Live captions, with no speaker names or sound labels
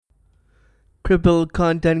Cripple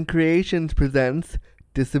Content Creations presents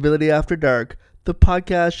Disability After Dark, the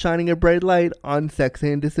podcast shining a bright light on sex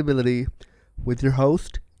and disability, with your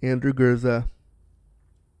host, Andrew Gurza.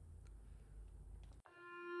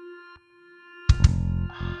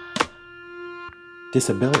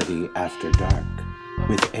 Disability After Dark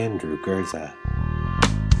with Andrew Gurza,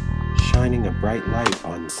 shining a bright light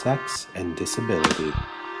on sex and disability.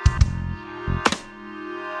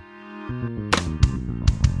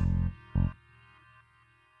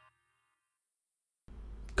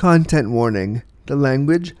 Content warning. The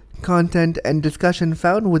language, content, and discussion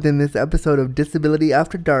found within this episode of Disability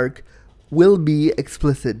After Dark will be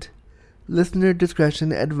explicit. Listener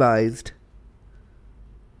discretion advised.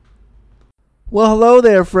 Well, hello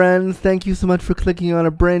there, friends. Thank you so much for clicking on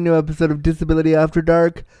a brand new episode of Disability After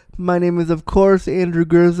Dark. My name is, of course, Andrew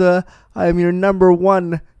Gurza. I am your number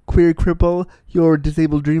one queer cripple, your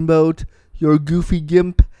disabled dreamboat, your goofy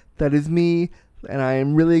gimp. That is me. And I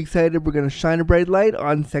am really excited. We're going to shine a bright light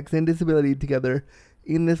on sex and disability together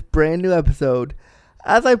in this brand new episode.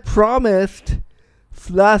 As I promised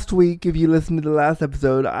last week, if you listened to the last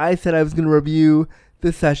episode, I said I was going to review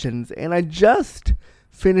The Sessions. And I just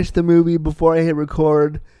finished the movie before I hit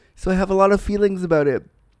record, so I have a lot of feelings about it.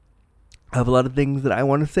 I have a lot of things that I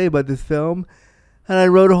want to say about this film, and I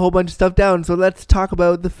wrote a whole bunch of stuff down. So let's talk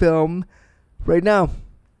about the film right now.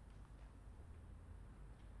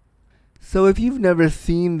 So if you've never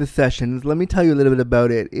seen The Sessions, let me tell you a little bit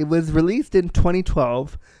about it. It was released in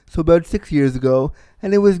 2012, so about 6 years ago,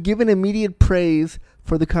 and it was given immediate praise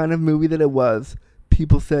for the kind of movie that it was.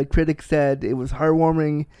 Critics said it was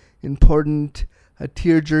heartwarming, important, a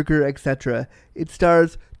tearjerker, etc. It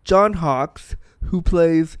stars John Hawkes, who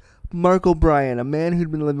plays Mark O'Brien, a man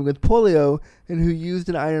who'd been living with polio and who used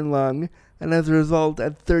an iron lung, and as a result,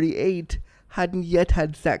 at 38, hadn't yet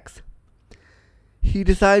had sex. He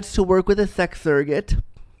decides to work with a sex surrogate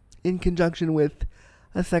in conjunction with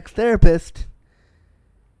a sex therapist.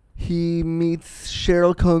 He meets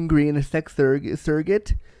Cheryl Cohn Green, a sex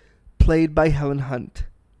surrogate, played by Helen Hunt.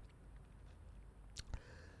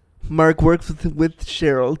 Mark works with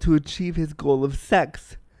Cheryl to achieve his goal of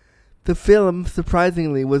sex. The film,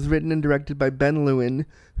 surprisingly, was written and directed by Ben Lewin,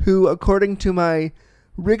 who, according to my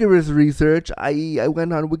rigorous research, i.e. I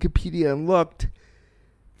went on Wikipedia and looked,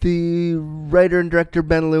 the writer and director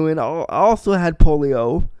Ben Lewin also had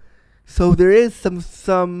polio, so there is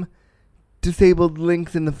some disabled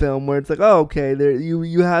links in the film where it's like, oh, okay, there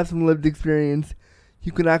you have some lived experience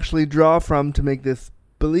you can actually draw from to make this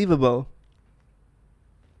believable.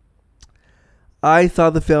 I saw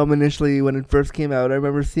the film initially when it first came out. I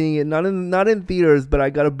remember seeing it not in theaters, but I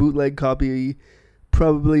got a bootleg copy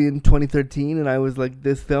probably in 2013, and I was like,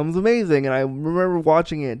 this film's amazing, and I remember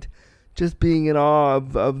watching it, just being in awe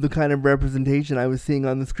of the kind of representation I was seeing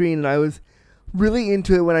on the screen, and I was really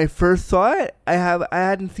into it when I first saw it. I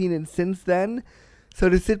hadn't seen it since then, so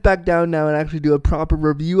to sit back down now and actually do a proper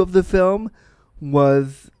review of the film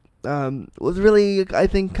was really, I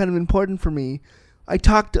think, kind of important for me. I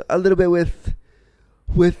talked a little bit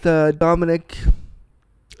with Dominic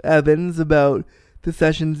Evans about The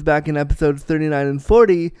Sessions back in episodes 39 and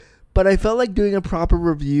 40, but I felt like doing a proper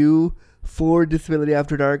review for Disability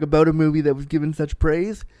After Dark about a movie that was given such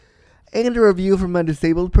praise, and a review from a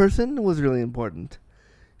disabled person was really important.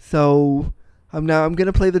 So I'm going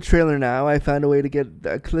to play the trailer now. I found a way to get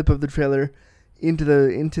a clip of the trailer into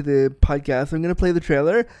the podcast. So I'm going to play the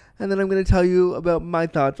trailer, and then I'm going to tell you about my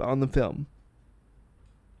thoughts on the film.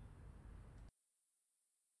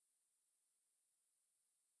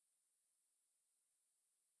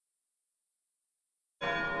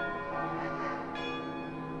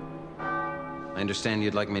 I understand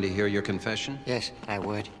you'd like me to hear your confession? Yes, I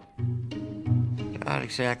would. Not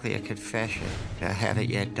exactly a confession. I haven't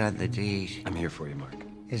yet done the deed. I'm here for you, Mark.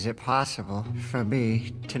 Is it possible for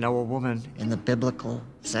me to know a woman in the biblical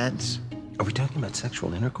sense? Are we talking about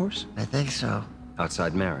sexual intercourse? I think so.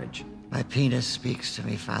 Outside marriage? My penis speaks to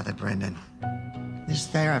me, Father Brendan. This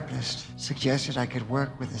therapist suggested I could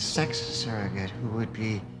work with a sex surrogate who would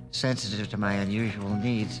be sensitive to my unusual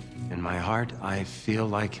needs. In my heart, I feel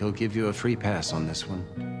like he'll give you a free pass on this one.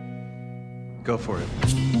 Go for it.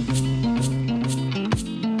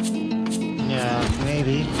 Yeah,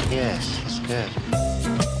 maybe. Yes, it's good.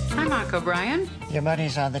 Hi, Mark O'Brien. Your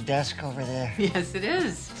money's on the desk over there. Yes, it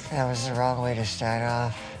is. That was the wrong way to start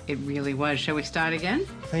off. It really was. Shall we start again?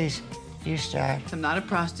 Please, you start. I'm not a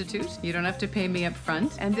prostitute. You don't have to pay me up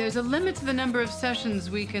front. And there's a limit to the number of sessions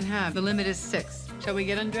we can have. The limit is 6. Shall we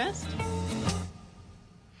get undressed?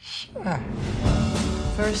 Sure.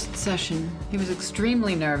 First session, he was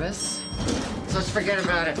extremely nervous. Let's forget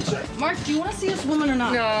about it. Mark, do you want to see this woman or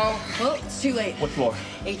not? No. Well, it's too late. What floor?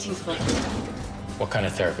 18th floor. What kind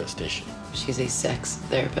of therapist is she? She's a sex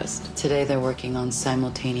therapist. Today they're working on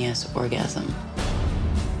simultaneous orgasm.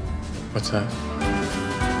 What's that?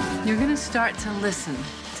 You're gonna start to listen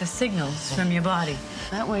to signals from your body.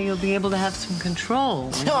 That way you'll be able to have some control.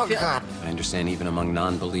 Oh, God. I understand even among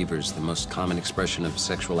non-believers, the most common expression of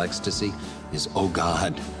sexual ecstasy is, oh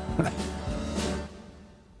God.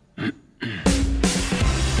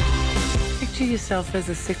 Picture yourself as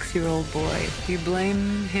a 6-year-old boy. Do you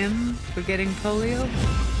blame him for getting polio?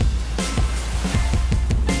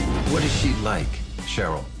 What is she like,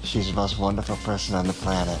 Cheryl? She's the most wonderful person on the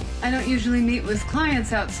planet. I don't usually meet with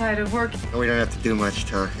clients outside of work. We don't have to do much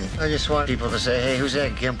talking. I just want people to say, hey, who's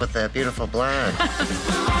that gimp with that beautiful blonde?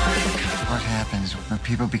 What happens when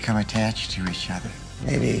people become attached to each other?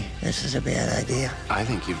 Maybe this is a bad idea. I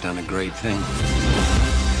think you've done a great thing.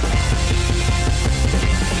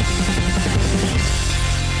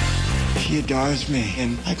 She adores me,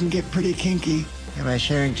 and I can get pretty kinky. Am I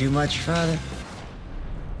sharing too much, Father?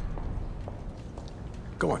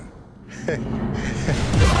 Go on.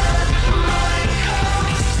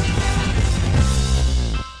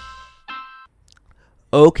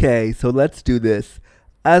 Okay, so let's do this.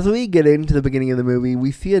 As we get into the beginning of the movie,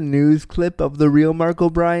 we see a news clip of the real Mark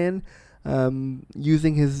O'Brien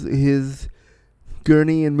using his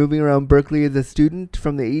gurney and moving around Berkeley as a student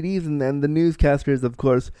from the 80s, and then the newscasters, of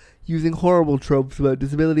course, using horrible tropes about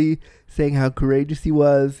disability, saying how courageous he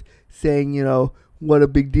was, saying, you know, what a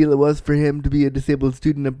big deal it was for him to be a disabled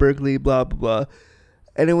student at Berkeley, blah, blah, blah.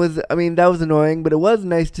 And it was, I mean, that was annoying, but it was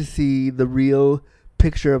nice to see the real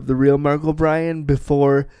picture of the real Mark O'Brien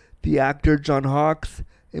before the actor John Hawkes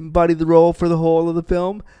embodied the role for the whole of the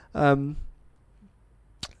film.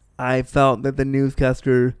 I felt that the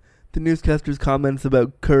newscaster's comments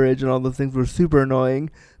about courage and all those things were super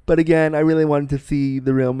annoying. But again, I really wanted to see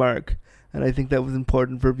the real Mark. And I think that was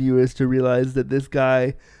important for viewers to realize that this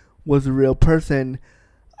guy was a real person.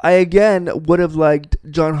 I, again, would have liked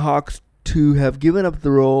John Hawkes to have given up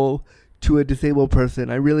the role to a disabled person.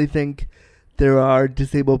 I really think there are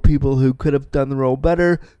disabled people who could have done the role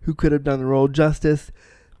better, who could have done the role justice.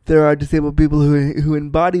 There are disabled people who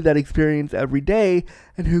embody that experience every day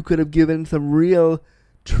and who could have given some real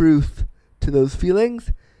truth to those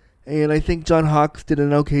feelings. And I think John Hawkes did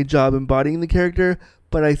an okay job embodying the character,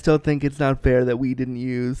 but I still think it's not fair that we didn't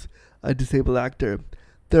use a disabled actor.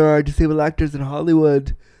 There are disabled actors in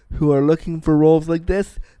Hollywood who are looking for roles like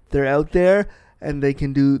this. They're out there and they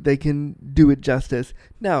can do it justice.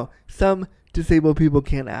 Now, some disabled people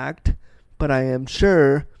can't act, but I am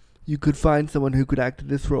sure you could find someone who could act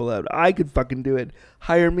this role out. I could fucking do it.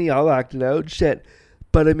 Hire me, I'll act it out. Shit.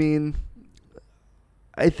 But I mean,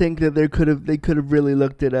 I think that they could have really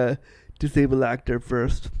looked at a disabled actor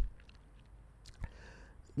first.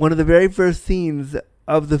 One of the very first scenes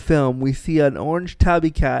of the film, we see an orange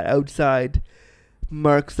tabby cat outside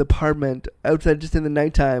Mark's apartment, outside just in the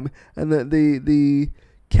nighttime, and the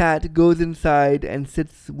cat goes inside and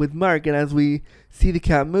sits with Mark, and as we see the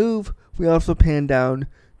cat move, we also pan down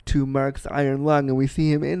to Mark's iron lung, and we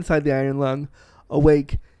see him inside the iron lung,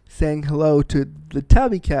 awake, saying hello to the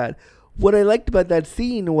tabby cat. What I liked about that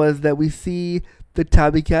scene was that we see the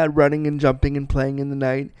tabby cat running and jumping and playing in the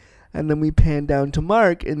night, and then we pan down to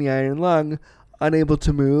Mark in the iron lung, unable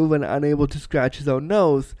to move and unable to scratch his own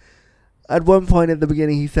nose. At one point at the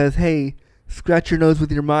beginning he says, hey, scratch your nose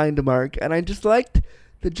with your mind, Mark. And I just liked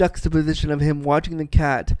the juxtaposition of him watching the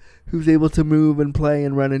cat who's able to move and play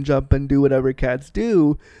and run and jump and do whatever cats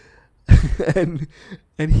do, and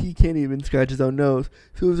he can't even scratch his own nose.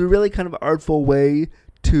 So it was a really kind of artful way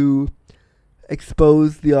to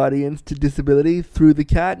expose the audience to disability through the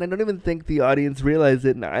cat, and I don't even think the audience realized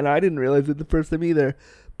it, and I didn't realize it the first time either.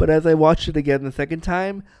 But as I watched it again the second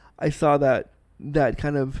time, I saw that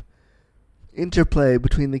kind of interplay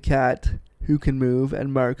between the cat who can move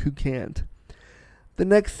and Mark who can't. The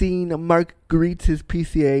next scene, Mark greets his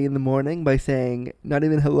PCA in the morning by saying, not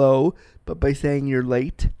even hello, but by saying, you're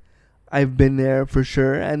late. I've been there for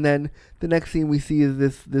sure. And then the next scene we see is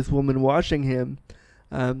this woman washing him,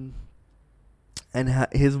 and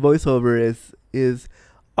his voiceover is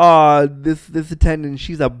this attendant,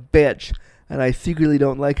 she's a bitch, and I secretly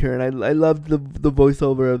don't like her. And I loved the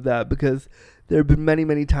voiceover of that, because there have been many,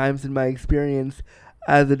 many times in my experience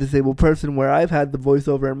as a disabled person where I've had the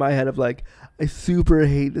voiceover in my head of like, I super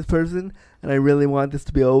hate this person and I really want this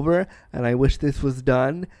to be over and I wish this was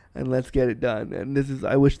done and let's get it done. And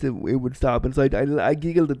I wish that it would stop. And so I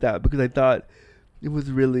giggled at that because I thought it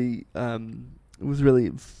was really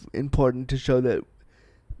important to show that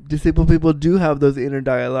disabled people do have those inner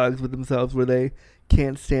dialogues with themselves where they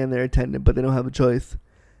can't stand their attendant, but they don't have a choice.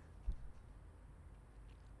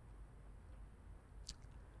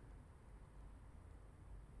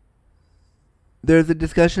 There's a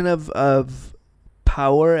discussion of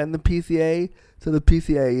power and the PCA. So the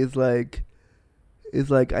PCA is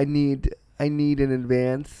like I need an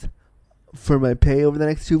advance for my pay over the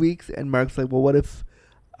next 2 weeks, and Mark's like, well, what if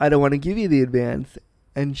I don't want to give you the advance?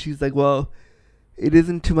 And she's like, well, it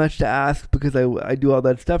isn't too much to ask because I do all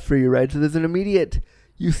that stuff for you, right? So there's an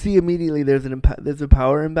you see immediately there's a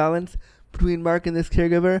power imbalance between Mark and this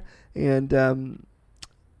caregiver, and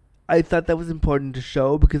I thought that was important to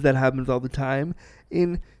show because that happens all the time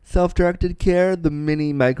in self-directed care, the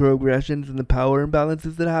mini microaggressions and the power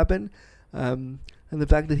imbalances that happen, and the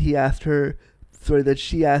fact that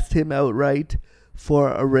she asked him outright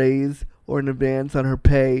for a raise or an advance on her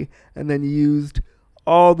pay, and then used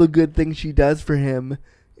all the good things she does for him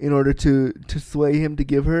in order to sway him to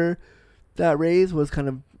give her that raise was kind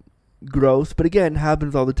of gross, but again,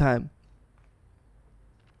 happens all the time.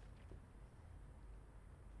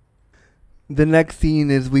 The next scene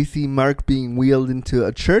is we see Mark being wheeled into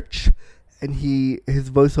a church, and his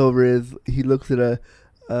voiceover is he looks at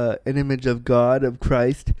an image of God, of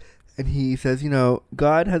Christ, and he says,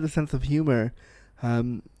 God has a sense of humor.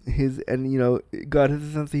 God has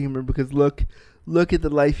a sense of humor because look at the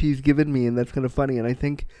life he's given me, and that's kind of funny. And I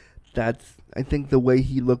think the way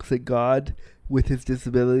he looks at God with his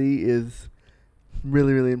disability is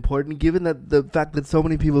really, really important, given that the fact that so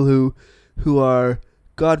many people who are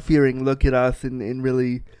God-fearing look at us in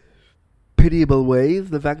really pitiable ways.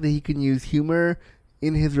 The fact that he can use humor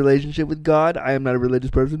in his relationship with God, I am not a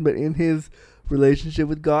religious person, but in his relationship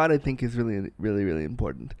with God, I think is really, really, really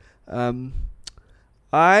important.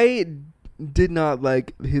 I did not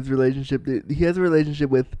like his relationship. He has a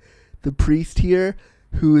relationship with the priest here,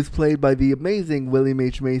 who is played by the amazing William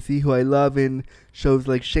H. Macy, who I love in shows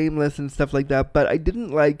like Shameless and stuff like that, but I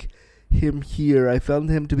didn't like him here. I found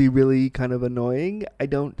him to be really kind of annoying.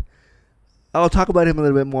 I'll talk about him a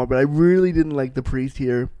little bit more, but I really didn't like the priest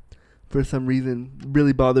here for some reason. It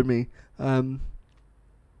really bothered me.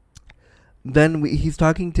 Then he's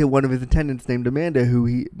talking to one of his attendants named Amanda,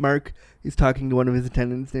 Mark is talking to one of his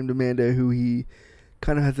attendants named Amanda, who he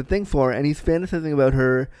kind of has a thing for, and he's fantasizing about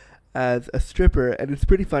her as a stripper, and it's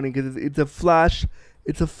pretty funny because it's a flash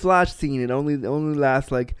scene. It only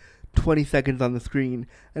lasts like 20 seconds on the screen,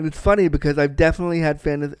 and it's funny because I've definitely had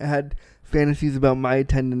fantasies about my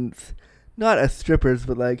attendants, not as strippers,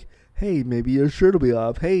 but like, hey, maybe your shirt will be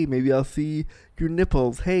off, hey, maybe I'll see your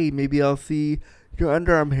nipples, hey, maybe I'll see your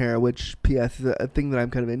underarm hair, which PS is a thing that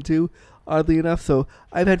I'm kind of into, oddly enough. So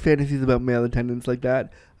I've had fantasies about male attendants like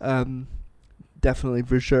that, definitely,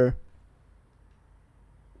 for sure.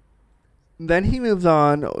 Then he moves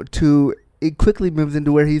on it quickly moves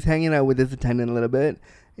into where he's hanging out with his attendant a little bit,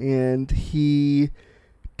 and he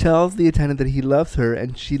tells the attendant that he loves her,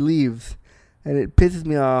 and she leaves. And it pisses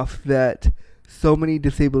me off that so many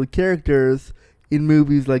disabled characters in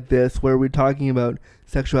movies like this, where we're talking about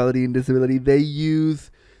sexuality and disability, they use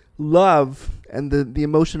love and the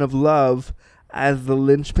emotion of love as the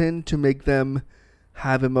linchpin to make them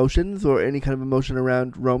have emotions or any kind of emotion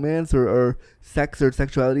around romance or sex or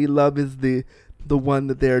sexuality. Love is the one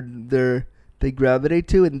that they gravitate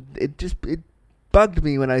to, and it bugged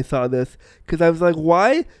me when I saw this, because I was like,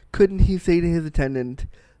 why couldn't he say to his attendant,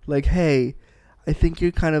 like, hey, I think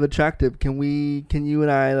you're kind of attractive. Can you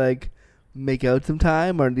and I like make out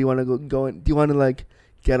sometime, or do you want to do you want to like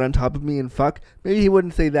get on top of me and fuck? Maybe he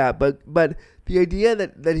wouldn't say that, but the idea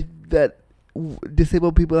that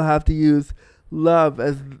disabled people have to use love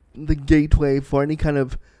as the gateway for any kind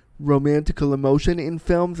of romantical emotion in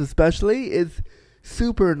films especially is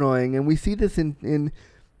super annoying, and we see this in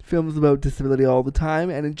films about disability all the time,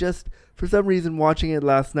 and it just, for some reason, watching it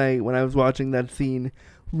last night when I was watching that scene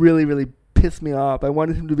really, really pissed me off. I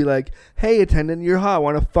wanted him to be like, hey, attendant, you're hot,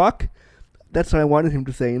 wanna fuck? That's what I wanted him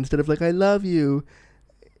to say, instead of like, I love you.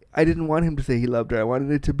 I didn't want him to say he loved her. I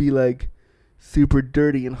wanted it to be like super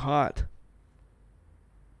dirty and hot.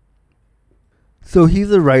 So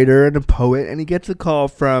he's a writer and a poet, and he gets a call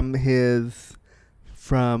from the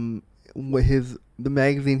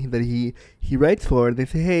magazine that he writes for, and they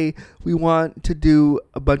say, hey, we want to do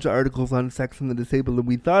a bunch of articles on sex and the disabled, and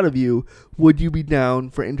we thought of you. Would you be down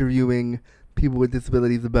for interviewing people with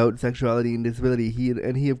disabilities about sexuality and disability?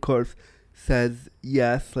 He of course says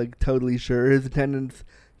yes, like totally sure. His attendants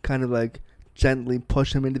kind of like gently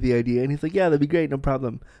push him into the idea, and he's like, yeah, that'd be great, no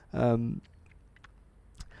problem. And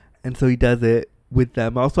so he does it with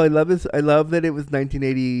them. Also, I love that it was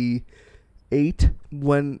 1980. 8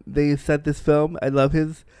 when they set this film. I love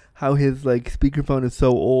how his like speakerphone is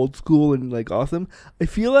so old school and like awesome. I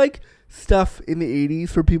feel like stuff in the 80s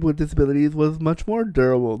for people with disabilities was much more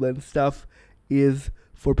durable than stuff is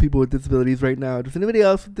for people with disabilities right now. Does anybody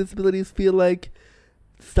else with disabilities feel like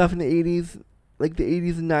stuff in the 80s, like the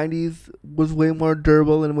 80s and 90s, was way more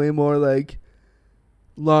durable and way more like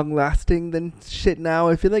long lasting than shit now?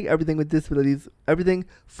 I feel like everything with disabilities, everything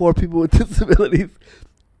for people with disabilities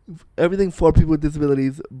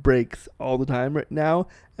breaks all the time right now,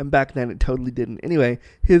 and back then it totally didn't. Anyway,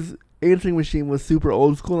 his answering machine was super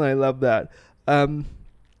old school, and I love that.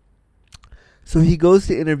 So he goes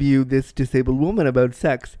to interview this disabled woman about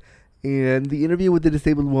sex, and the interview with the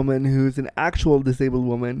disabled woman, who's an actual disabled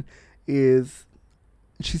woman, is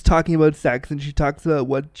she's talking about sex, and she talks about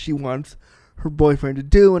what she wants her boyfriend to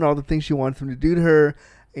do and all the things she wants him to do to her.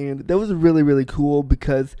 And that was really, really cool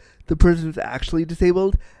because the person is actually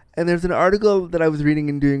disabled. And there's an article that I was reading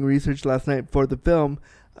and doing research last night for the film.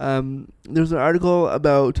 There's an article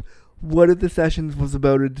about what if the sessions was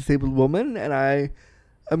about a disabled woman, and I'm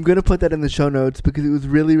going to put that in the show notes because it was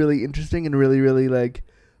really, really interesting and really, really like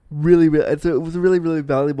it was a really, really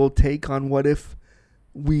valuable take on what if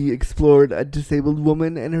we explored a disabled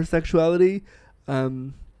woman and her sexuality.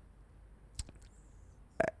 And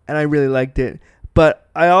I really liked it. But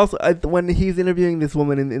when he's interviewing this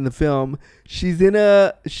woman in the film, she's in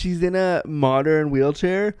a modern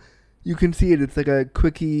wheelchair. You can see it. It's like a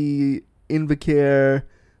Quickie Invacare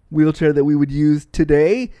wheelchair that we would use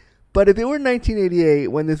today. But if it were 1988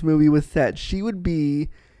 when this movie was set, she would be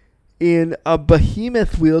in a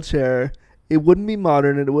behemoth wheelchair. It wouldn't be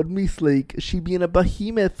modern and it wouldn't be sleek. She'd be in a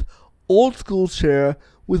behemoth old school chair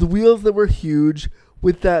with wheels that were huge,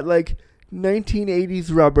 with that like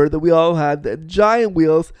 1980s rubber that we all had, the giant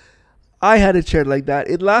wheels. I had a chair like that.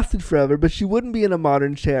 It lasted forever, but she wouldn't be in a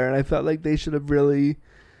modern chair, and I felt like they should have really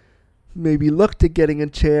maybe looked at getting a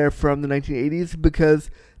chair from the 1980s, because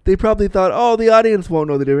they probably thought, oh, the audience won't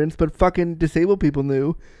know the difference, but fucking disabled people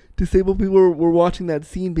knew. Disabled people were watching that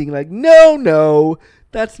scene being like, no,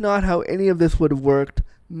 that's not how any of this would have worked.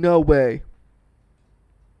 No way.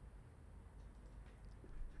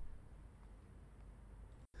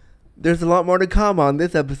 There's a lot more to come on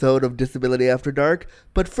this episode of Disability After Dark,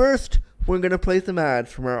 but first, we're going to play some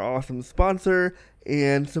ads from our awesome sponsor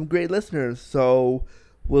and some great listeners. So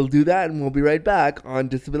we'll do that, and we'll be right back on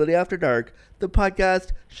Disability After Dark, the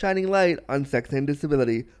podcast shining light on sex and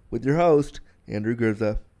disability, with your host, Andrew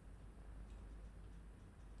Gurza.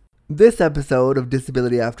 This episode of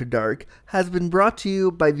Disability After Dark has been brought to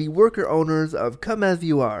you by the worker owners of Come As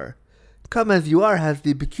You Are. Come As You Are has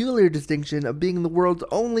the peculiar distinction of being the world's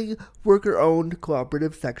only worker-owned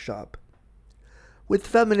cooperative sex shop. With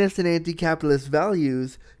feminist and anti-capitalist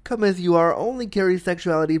values, Come As You Are only carries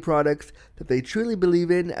sexuality products that they truly believe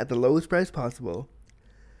in at the lowest price possible.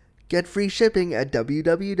 Get free shipping at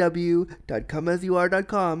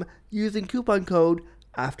www.comeasyouare.com using coupon code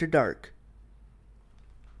AFTERDARK.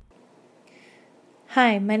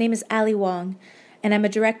 Hi, my name is Ali Wong, and I'm a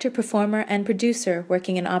director, performer, and producer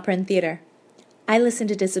working in opera and theater. I listen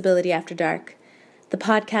to Disability After Dark, the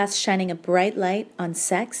podcast shining a bright light on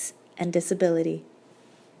sex and disability.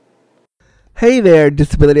 Hey there,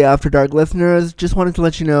 Disability After Dark listeners. Just wanted to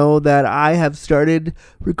let you know that I have started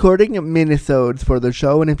recording minisodes for the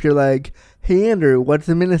show, and if you're like, hey Andrew, what's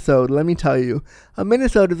a minisode? Let me tell you. A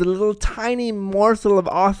minisode is a little tiny morsel of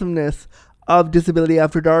awesomeness of Disability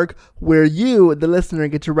After Dark, where you, the listener,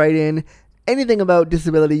 get to write in anything about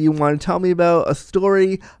disability you want to tell me about, a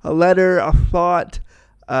story, a letter, a thought,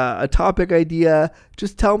 a topic idea.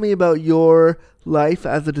 Just tell me about your life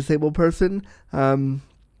as a disabled person.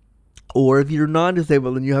 Or if you're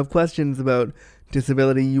non-disabled and you have questions about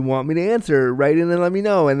disability you want me to answer, write in and let me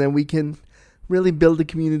know. And then we can really build a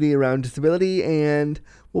community around disability, and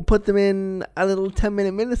we'll put them in a little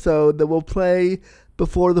 10-minute minisode that we'll play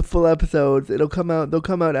before the full episodes. They'll come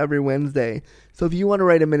out every Wednesday. So if you want to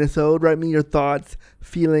write a minisode, write me your thoughts,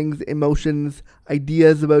 feelings, emotions,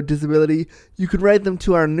 ideas about disability. You can write them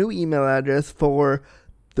to our new email address for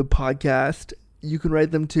the podcast. You can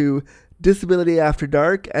write them to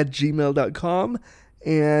disabilityafterdark@gmail.com,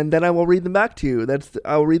 and then I will read them back to you.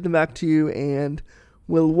 I'll read them back to you, and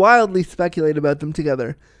we'll wildly speculate about them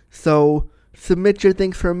together. So submit your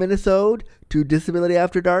things for a minisode to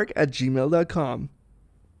disabilityafterdark@gmail.com.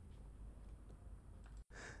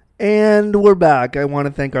 And we're back. I want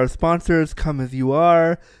to thank our sponsors, Come As You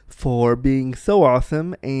Are, for being so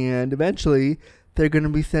awesome, and eventually they're going to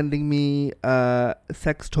be sending me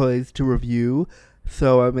sex toys to review.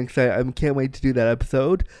 So I'm excited. I can't wait to do that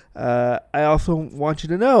episode. I also want you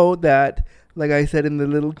to know that, like I said in the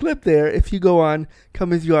little clip there, if you go on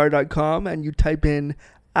comeasyouare.com and you type in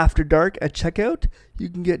After Dark at checkout, you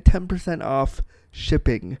can get 10% off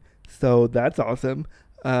shipping. So that's awesome.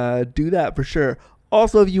 Do that for sure.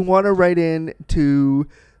 Also, if you want to write in to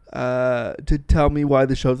tell me why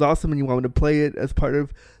the show's awesome and you want me to play it as part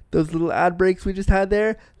of those little ad breaks we just had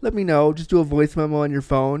there, let me know. Just do a voice memo on your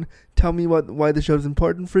phone. Tell me why the show's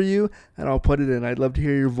important for you, and I'll put it in. I'd love to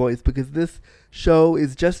hear your voice, because this show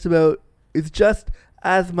is just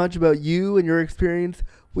as much about you and your experience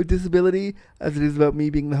with disability as it is about me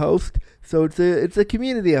being the host. So it's a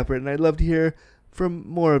community effort, and I'd love to hear from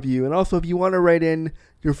more of you. And also, if you want to write in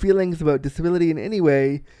your feelings about disability in any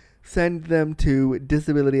way, send them to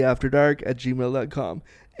disabilityafterdark@gmail.com.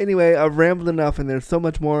 Anyway, I've rambled enough, and there's so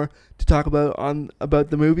much more to talk about about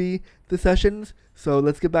the movie, The Sessions. So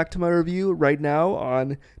let's get back to my review right now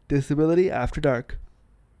on Disability After Dark.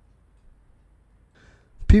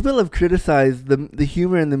 People have criticized the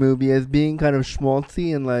humor in the movie as being kind of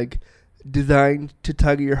schmaltzy and like designed to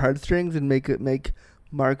tug at your heartstrings and make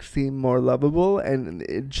Mark seem more lovable, and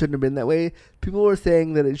it shouldn't have been that way. People were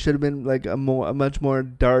saying that it should have been like a much more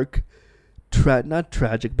dark, not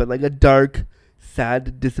tragic, but like a dark,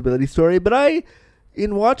 sad disability story. But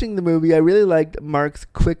in watching the movie, I really liked Mark's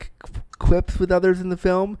quick quips with others in the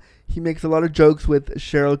film. He makes a lot of jokes with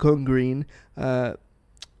Cheryl Cohn Green, the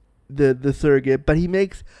surrogate, but he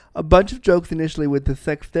makes a bunch of jokes initially with the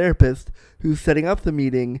sex therapist who's setting up the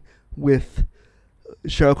meeting with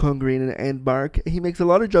Cheryl Cohn Green and Mark. He makes a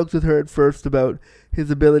lot of jokes with her at first about his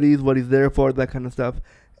abilities, what he's there for, that kind of stuff.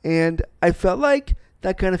 And I felt like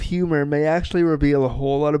that kind of humor may actually reveal a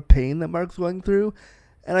whole lot of pain that Mark's going through.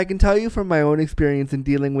 And I can tell you from my own experience in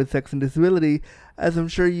dealing with sex and disability, as I'm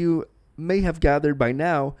sure you may have gathered by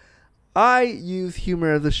now, I use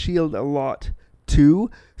humor as a shield a lot too.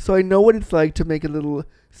 So I know what it's like to make a little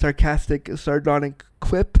sarcastic, sardonic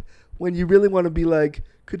quip when you really want to be like,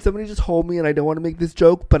 could somebody just hold me, and I don't want to make this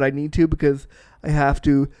joke, but I need to because I have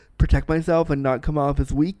to protect myself and not come off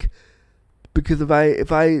as weak. Because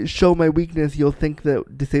if I show my weakness, you'll think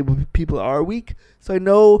that disabled people are weak.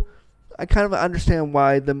 So I kind of understand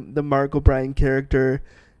why the Mark O'Brien character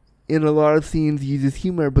in a lot of scenes uses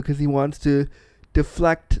humor, because he wants to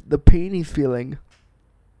deflect the pain he's feeling.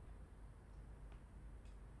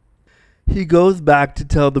 He goes back to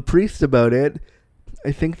tell the priest about it.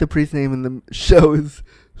 I think the priest's name in the show is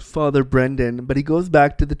Father Brendan, but he goes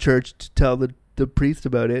back to the church to tell the priest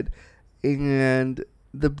about it, and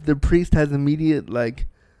the priest has immediate like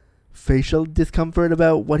facial discomfort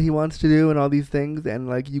about what he wants to do and all these things, and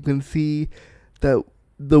like you can see that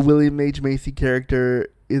the William H. Macy character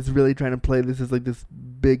is really trying to play this as like this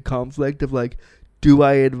big conflict of like, do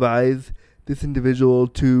I advise this individual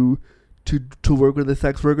to work with a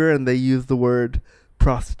sex worker? And they use the word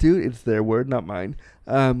prostitute. It's their word, not mine.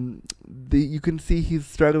 You can see he's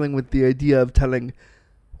struggling with the idea of telling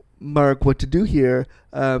Mark what to do here,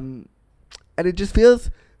 and it just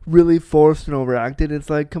feels really forced and overacted. It's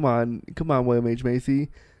like, come on, William H. Macy,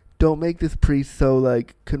 don't make this priest so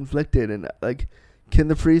like conflicted, and like, can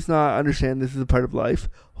the priest not understand this is a part of life?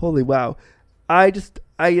 Holy wow. I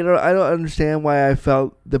don't understand why I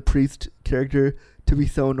felt the priest character to be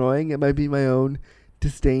so annoying. It might be my own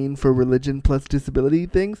disdain for religion plus disability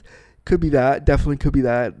things. Could be that. Definitely could be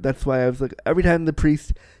that. That's why I was like, every time the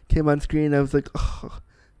priest came on screen, I was like, oh,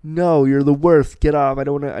 no, you're the worst. Get off. I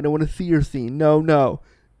don't want to see your scene. No.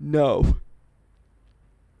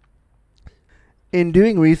 In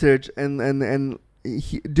doing research and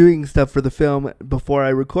doing stuff for the film before I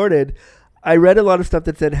recorded, I read a lot of stuff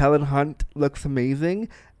that said Helen Hunt looks amazing,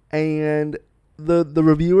 and the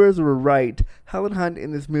reviewers were right. Helen Hunt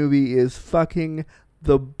in this movie is fucking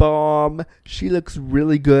the bomb. She looks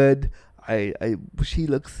really good. I'm a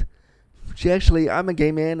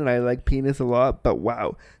gay man and I like penis a lot, but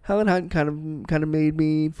wow, Helen Hunt kind of made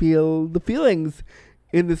me feel the feelings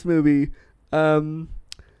in this movie.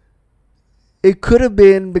 It could have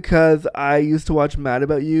been because I used to watch Mad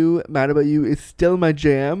About You. Mad About You is still my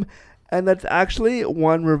jam, and that's actually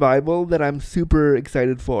one revival that I'm super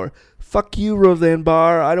excited for. Fuck you, Roseanne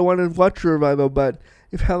Barr. I don't want to watch a revival, but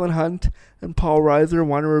if Helen Hunt and Paul Reiser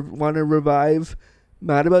want to revive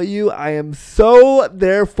Mad About You, I am so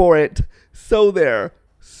there for it. So there.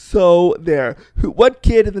 What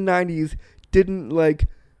kid in the 90s didn't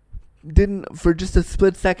for just a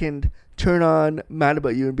split second turn on Mad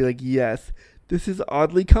About You and be like, yes, this is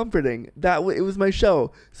oddly comforting. It was my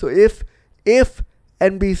show. So if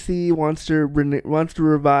NBC wants to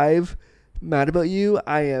revive Mad About You,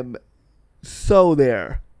 I am so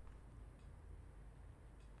there.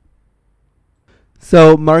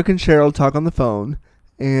 So Mark and Cheryl talk on the phone,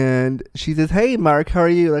 and she says, "Hey, Mark, how are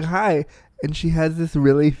you?" Like, "Hi," and she has this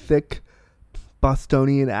really thick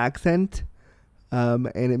Bostonian accent, and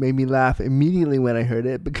it made me laugh immediately when I heard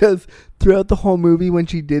it, because throughout the whole movie when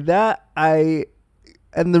she did that, and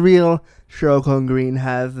the real Cheryl Cohen Green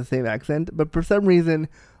has the same accent, but for some reason,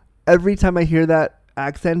 every time I hear that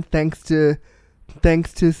accent, thanks to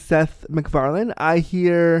Seth MacFarlane, I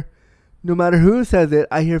hear, no matter who says it,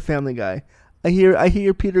 I hear Family Guy. I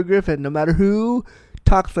hear Peter Griffin. No matter who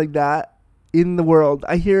talks like that in the world,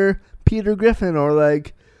 I hear Peter Griffin, or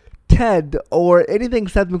like Ted, or anything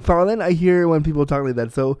Seth MacFarlane. I hear when people talk like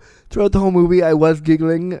that. So throughout the whole movie, I was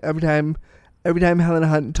giggling every time Helena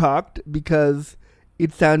Hunt talked, because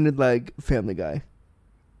it sounded like Family Guy.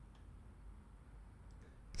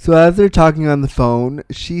 So as they're talking on the phone,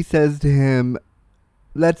 she says to him,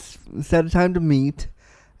 "Let's set a time to meet,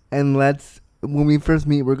 and when we first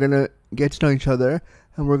meet, we're going to get to know each other,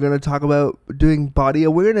 and we're going to talk about doing body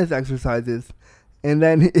awareness exercises." And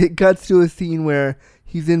then it cuts to a scene where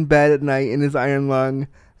he's in bed at night in his iron lung,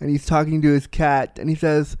 and he's talking to his cat, and he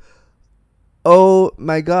says, "Oh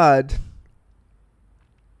my God."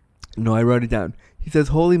 No, I wrote it down. He says,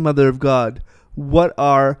 "Holy Mother of God, what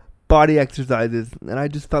are body exercises?" And I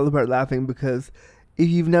just fell apart laughing, because if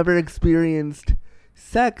you've never experienced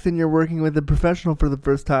sex and you're working with a professional for the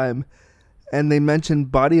first time, and they mention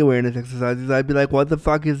body awareness exercises, I'd be like, what the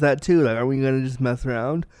fuck is that too? Like, are we going to just mess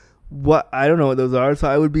around? What? I don't know what those are, so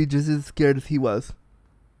I would be just as scared as he was.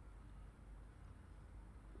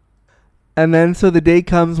 And then, so the day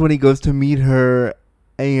comes when he goes to meet her,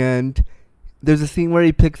 and there's a scene where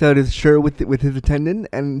he picks out his shirt with his attendant,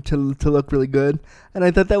 and to look really good. And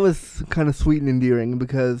I thought that was kind of sweet and endearing,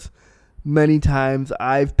 because many times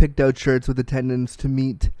I've picked out shirts with attendants to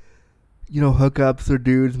meet, hookups or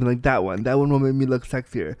dudes, and be like, that one will make me look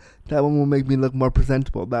sexier. That one will make me look more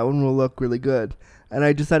presentable. That one will look really good. And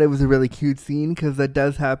I just thought it was a really cute scene, because that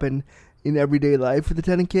does happen in everyday life with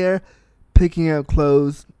attendant care. Picking out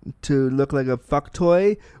clothes to look like a fuck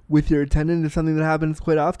toy with your attendant is something that happens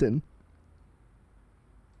quite often.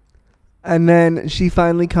 And then she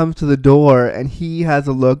finally comes to the door, and he has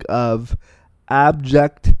a look of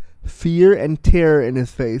abject fear and terror in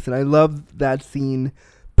his face. And I love that scene,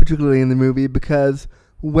 particularly in the movie, because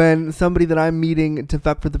when somebody that I'm meeting to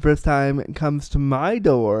fuck for the first time comes to my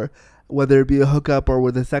door, whether it be a hookup or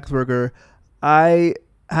with a sex worker, I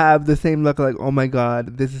have the same look, like, oh my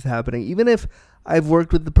God, this is happening. Even if I've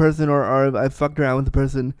worked with the person or I've fucked around with the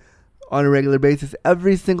person on a regular basis,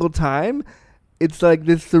 every single time, it's like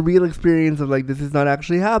this surreal experience of like, this is not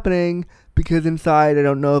actually happening, because inside I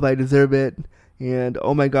don't know if I deserve it, and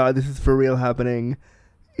oh my God, this is for real happening.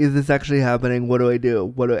 Is this actually happening? What do I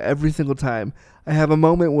do? Every single time I have a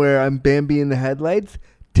moment where I'm Bambi in the headlights,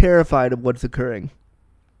 terrified of what's occurring.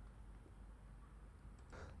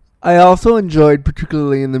 I also enjoyed,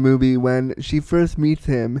 particularly in the movie, when she first meets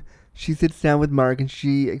him, she sits down with Mark, and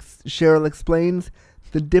Cheryl explains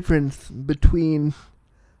the difference between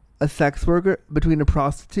a sex worker, between a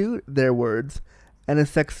prostitute, their words, and a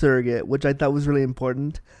sex surrogate, which I thought was really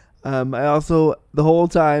important. I also, the whole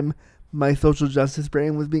time, my social justice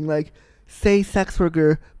brain was being like, say sex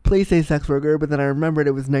worker, please say sex worker, but then I remembered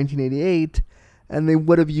it was 1988, and they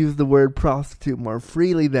would have used the word prostitute more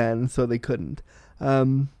freely then, so they couldn't.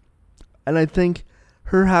 And I think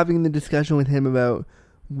her having the discussion with him about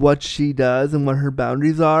what she does and what her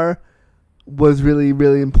boundaries are was really,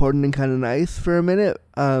 really important and kind of nice for a minute.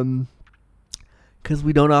 Because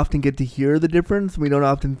we don't often get to hear the difference. We don't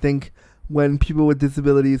often think, when people with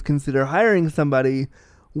disabilities consider hiring somebody,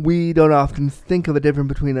 we don't often think of the difference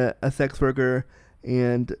between a sex worker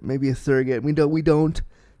and maybe a surrogate. We don't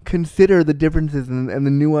consider the differences and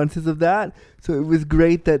the nuances of that. So it was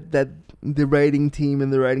great that the writing team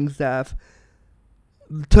and the writing staff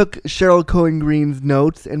took Cheryl Cohen Green's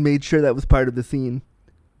notes and made sure that was part of the scene.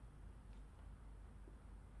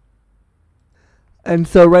 And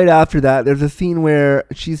so right after that, there's a scene where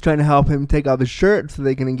she's trying to help him take off his shirt so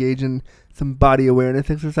they can engage in some body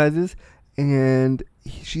awareness exercises. And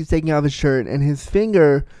she's taking off his shirt, and his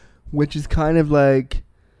finger, which is kind of like,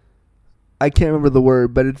 I can't remember the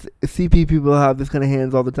word, but it's CP people have this kind of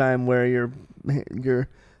hands all the time where your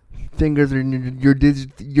fingers or your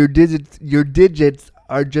digits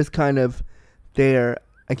are just kind of there.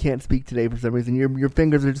 I can't speak today for some reason. Your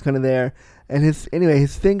fingers are just kind of there, and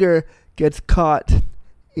his finger gets caught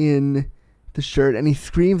in the shirt, and he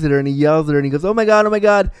screams at her and he yells at her and he goes, oh my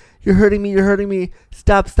God, you're hurting me,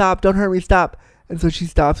 stop, don't hurt me, stop. And so she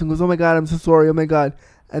stops and goes, oh my God, I'm so sorry, oh my God.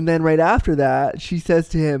 And then right after that, she says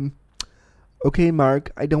to him, okay,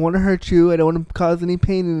 Mark, I don't want to hurt you, I don't want to cause any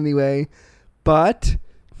pain in any way, but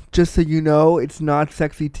just so you know, it's not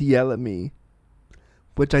sexy to yell at me,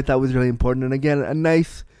 which I thought was really important. And again, a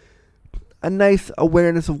nice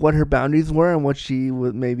awareness of what her boundaries were and what she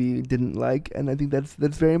maybe didn't like, and I think that's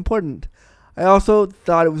very important. I also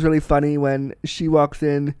thought it was really funny when she walks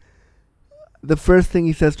in. The first thing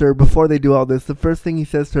he says to her before they do all this, the first thing he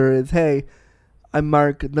says to her is, "Hey, I'm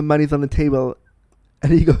Mark. The money's on the table,"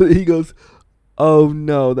 and he goes, "Oh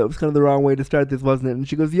no, that was kind of the wrong way to start this, wasn't it?" And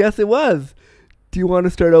she goes, "Yes, it was. Do you want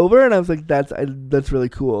to start over?" And I was like, "That's really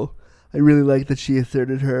cool. I really like that she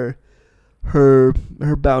asserted her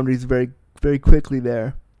boundaries very, very quickly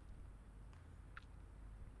there."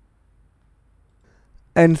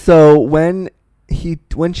 And so when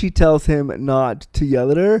she tells him not to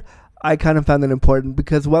yell at her, I kind of found that important,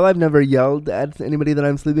 because while I've never yelled at anybody that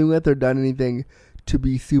I'm sleeping with or done anything to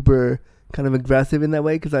be super kind of aggressive in that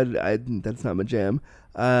way, because I that's not my jam.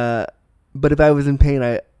 But if I was in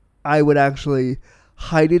pain, I would actually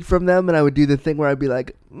hide it from them, and I would do the thing where I'd be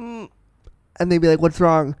like, and they'd be like, "What's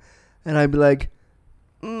wrong?" And I'd be like,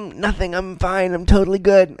 "Nothing, I'm fine, I'm totally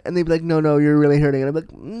good." And they'd be like, no, you're really hurting. And I'd be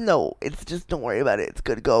like, "No, it's just, don't worry about it, it's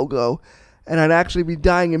good, go." And I'd actually be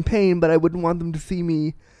dying in pain, but I wouldn't want them to see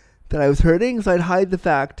me that I was hurting, so I'd hide the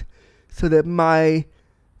fact so that my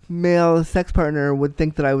male sex partner would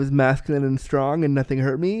think that I was masculine and strong and nothing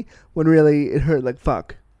hurt me, when really it hurt like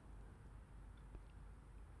fuck.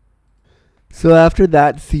 So after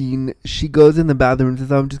that scene, she goes in the bathroom and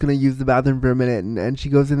says, "I'm just going to use the bathroom for a minute." And she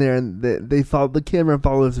goes in there, and the camera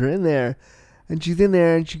follows her in there. And she's in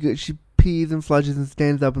there, and she pees and flushes and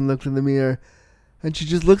stands up and looks in the mirror. And she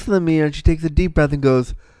just looks in the mirror, and she takes a deep breath and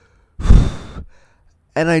goes,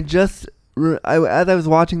 and as I was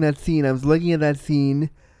watching that scene, I was looking at that scene,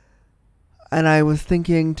 and I was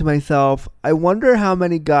thinking to myself, I wonder how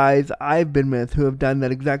many guys I've been with who have done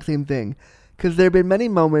that exact same thing. Because there have been many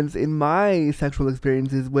moments in my sexual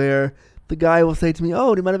experiences where the guy will say to me,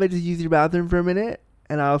 "Oh, do you mind if I just use your bathroom for a minute?"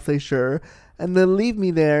 And I'll say sure. And they'll leave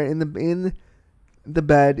me there in the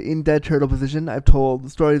bed in dead turtle position. I've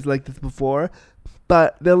told stories like this before.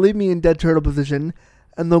 But they'll leave me in dead turtle position,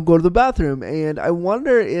 and they'll go to the bathroom. And I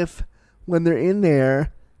wonder if when they're in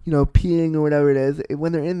there, peeing or whatever it is,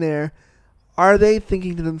 when they're in there, are they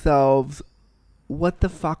thinking to themselves, "What the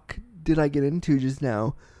fuck did I get into just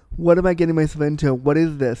now? What am I getting myself into? What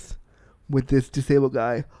is this with this disabled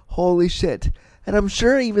guy? Holy shit." And I'm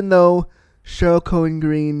sure even though Cheryl Cohen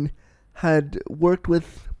Green had worked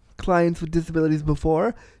with clients with disabilities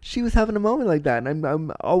before, she was having a moment like that. And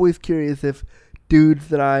I'm always curious if dudes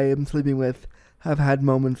that I am sleeping with have had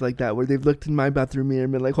moments like that, where they've looked in my bathroom mirror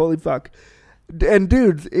and been like, "Holy fuck." And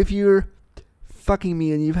dudes, if you're fucking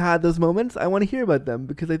me and you've had those moments, I want to hear about them,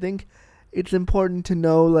 because I think it's important to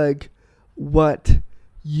know,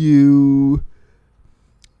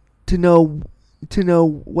 to know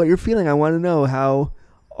what you're feeling. I want to know how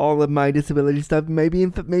all of my disability stuff may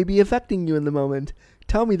be affecting you in the moment.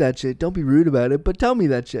 Tell me that shit. Don't be rude about it, but tell me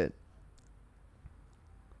that shit.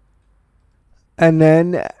 And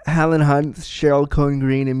then Helen Hunt's Cheryl Cohen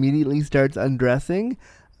Green immediately starts undressing,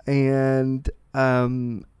 and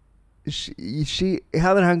Helen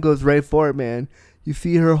Hunt goes right for it, man. You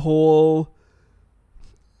see her whole.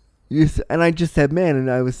 And I just said man, and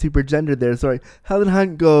I was super gendered there. Sorry. Helen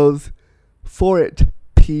Hunt goes for it,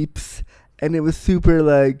 peeps, and it was super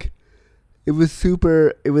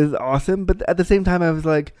it was awesome. But at the same time, I was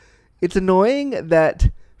like, it's annoying that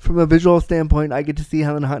from a visual standpoint, I get to see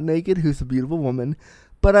Helen Hunt naked, who's a beautiful woman.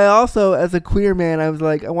 But I also, as a queer man, I was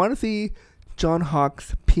like, I want to see John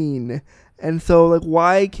Hawkes' peen. And so,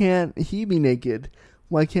 why can't he be naked?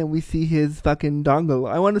 Why can't we see his fucking dongle?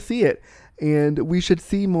 I want to see it. And we should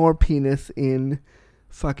see more penis in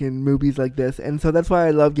fucking movies like this. And so that's why I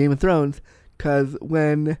love Game of Thrones. Because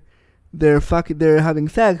when they're having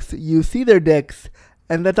sex, you see their dicks.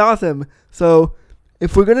 And that's awesome. So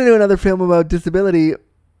if we're going to do another film about disability,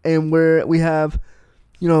 and we have,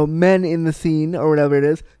 men in the scene or whatever it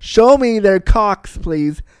is, show me their cocks,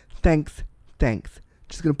 please. Thanks.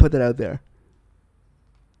 Just going to put that out there.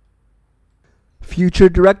 Future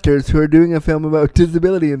directors who are doing a film about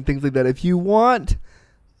disability and things like that, if you want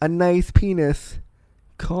a nice penis,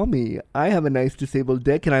 call me. I have a nice disabled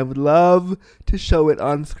dick, and I would love to show it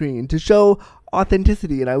on screen, to show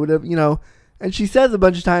authenticity. And I would have, and she says a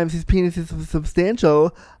bunch of times his penis is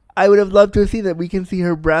substantial. I would have loved to see that. We can see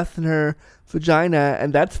her breasts and her vagina,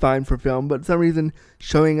 and that's fine for film, but for some reason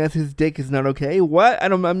showing us his dick is not okay. What?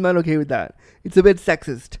 I'm not okay with that. It's a bit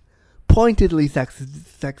sexist. Pointedly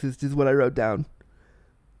sexist is what I wrote down.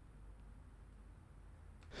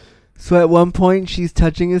 So at one point she's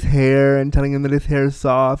touching his hair and telling him that his hair is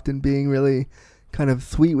soft and being really kind of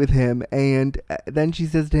sweet with him. And then she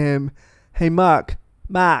says to him, "Hey, Mark.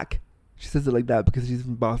 She says it like that because she's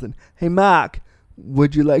from Boston. "Hey, Mark,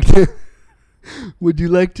 would you like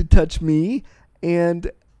to touch me?"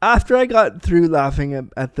 And after I got through laughing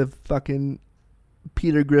at the fucking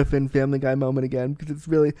Peter Griffin Family Guy moment again, because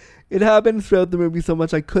it happens throughout the movie so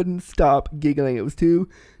much I couldn't stop giggling. It was too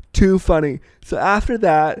funny. So after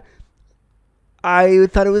that, I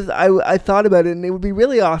thought I thought about it, and it would be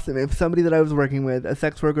really awesome if somebody that I was working with, a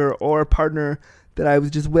sex worker or a partner that I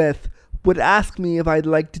was just with, would ask me if I'd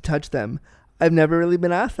like to touch them. I've never really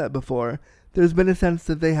been asked that before. There's been a sense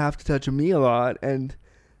that they have to touch me a lot, and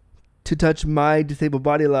to touch my disabled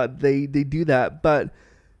body a lot, they do that, but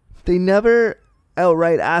they never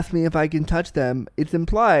outright ask me if I can touch them. It's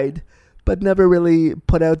implied, but never really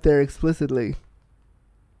put out there explicitly.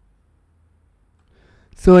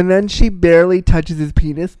 So, and then she barely touches his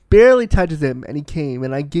penis, barely touches him, and he came,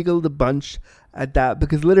 and I giggled a bunch at that,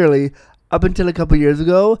 because literally, up until a couple years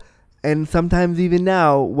ago, and sometimes even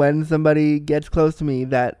now, when somebody gets close to me,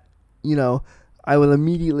 that, you know, I will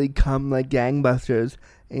immediately come like gangbusters.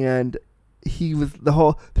 And he was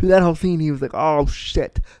through that whole scene, he was like, "Oh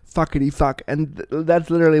shit, fuckity fuck," and that's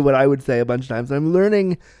literally what I would say a bunch of times. I'm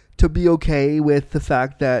learning to be okay with the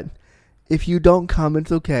fact that if you don't come,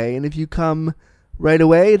 it's okay, and if you come right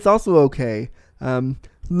away, it's also okay.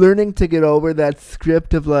 Learning to get over that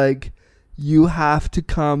script of like, you have to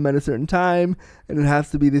come at a certain time, and it has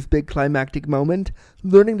to be this big climactic moment.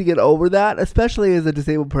 Learning to get over that, especially as a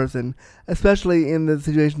disabled person, especially in the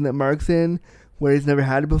situation that Mark's in, where he's never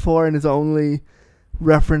had it before, and his only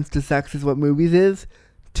reference to sex is what movies is,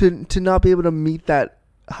 to not be able to meet that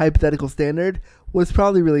hypothetical standard was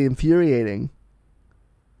probably really infuriating.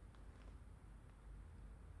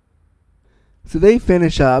 So they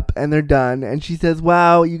finish up, and they're done, and she says,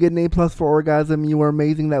 "Wow, you get an A+ for orgasm, you were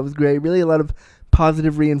amazing, that was great." Really a lot of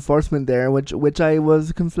positive reinforcement there, which I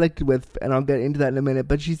was conflicted with, and I'll get into that in a minute.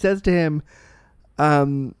 But she says to him,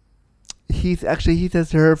 he says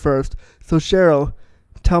to her first, "So Cheryl,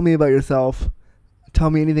 tell me about yourself. Tell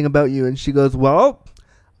me anything about you." And she goes, "Well,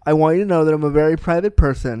 I want you to know that I'm a very private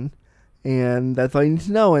person, and that's all you need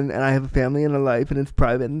to know, and I have a family and a life, and it's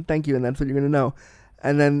private, and thank you, and that's what you're going to know."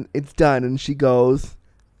 And then it's done, and she goes,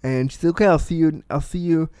 and she says, "Okay, I'll see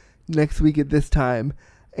you next week at this time."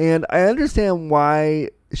 And I understand why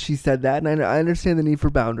she said that, and I understand the need for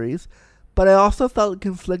boundaries, but I also felt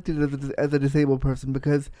conflicted as a disabled person,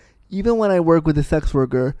 because even when I work with a sex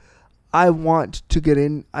worker, I want to get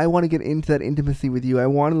into that intimacy with you. I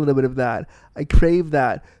want a little bit of that. I crave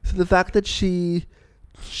that. So the fact that she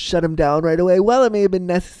shut him down right away, well, it may have been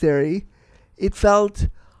necessary. It felt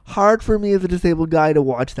hard for me as a disabled guy to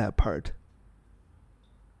watch that part.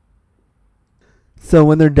 So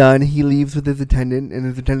when they're done, he leaves with his attendant, and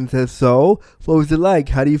his attendant says, "So, what was it like?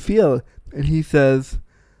 How do you feel?" And he says,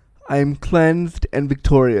 "I am cleansed and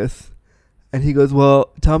victorious." And he goes,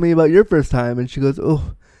 "Well, tell me about your first time." And she goes,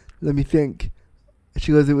 "Oh, let me think."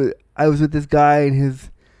 She goes, "I was with this guy, and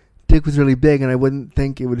his dick was really big, and I wouldn't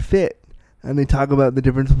think it would fit." And they talk about the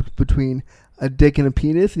difference between a dick and a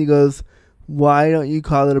penis, and he goes, "Why don't you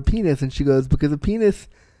call it a penis?" And she goes, "Because a penis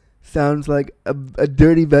sounds like a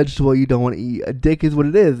dirty vegetable you don't want to eat. A dick is what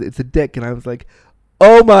it is. It's a dick." And I was like,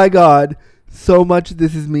 oh my god, so much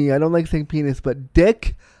this is me. I don't like saying penis, but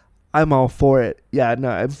dick, I'm all for it. Yeah, no,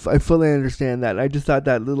 I fully understand that. I just thought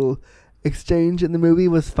that little exchange in the movie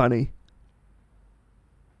was funny.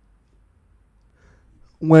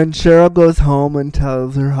 When Cheryl goes home and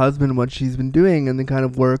tells her husband what she's been doing and the kind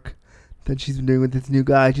of work that she's been doing with this new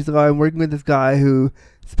guy, she's like, "Oh, I'm working with this guy who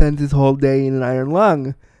spends his whole day in an iron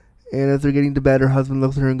lung." And as they're getting to bed, her husband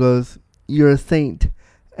looks at her and goes, "You're a saint."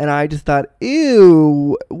 And I just thought,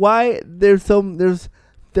 ew, why? There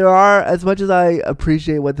are, as much as I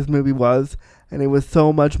appreciate what this movie was, and it was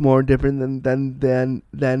so much more different than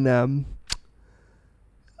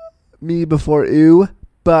Me Before Ew,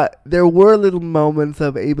 but there were little moments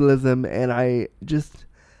of ableism, and I just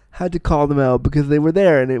had to call them out because they were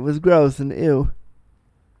there, and it was gross and ew.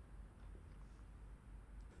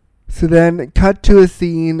 So then, cut to a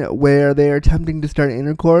scene where they are attempting to start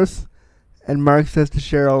intercourse, and Mark says to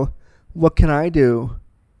Cheryl, "What can I do?"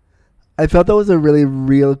 I felt that was a really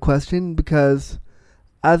real question, because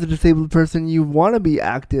as a disabled person, you want to be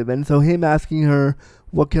active, and so him asking her,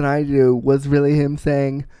 "What can I do?" was really him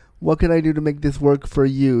saying, "What can I do to make this work for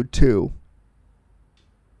you, too?"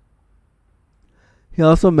 He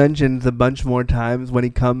also mentions a bunch more times when he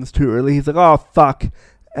comes too early, he's like, "Oh, fuck."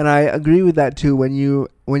 And I agree with that too. When you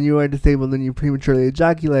are disabled and you prematurely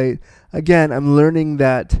ejaculate, again, I'm learning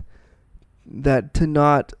that to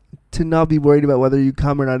not to not be worried about whether you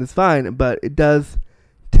come or not is fine, but it does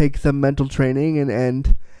take some mental training,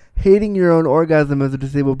 and hating your own orgasm as a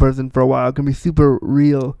disabled person for a while can be super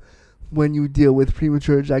real when you deal with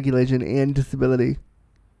premature ejaculation and disability.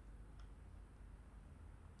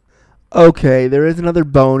 Okay, there is another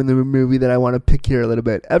bone in the movie that I want to pick here a little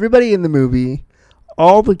bit. Everybody in the movie,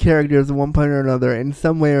 all the characters at one point or another, in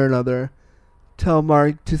some way or another, tell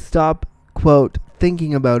Mark to stop, quote,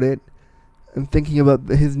 thinking about it, and thinking about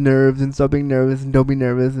his nerves, and stop being nervous, and don't be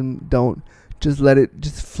nervous, and don't, just let it,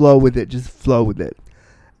 just flow with it, just flow with it.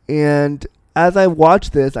 And as I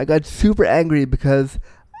watched this, I got super angry because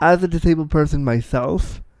as a disabled person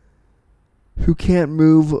myself, who can't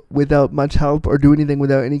move without much help or do anything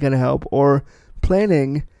without any kind of help, or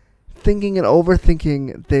planning, thinking and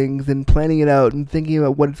overthinking things and planning it out and thinking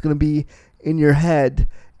about what it's going to be in your head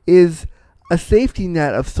is a safety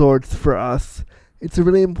net of sorts for us. It's a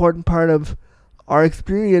really important part of our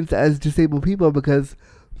experience as disabled people because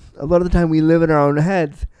a lot of the time we live in our own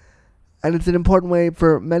heads, and it's an important way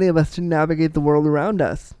for many of us to navigate the world around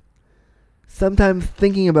us. Sometimes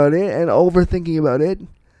thinking about it and overthinking about it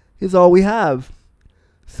is all we have.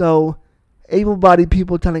 So, able-bodied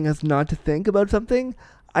people telling us not to think about something,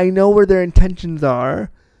 I know where their intentions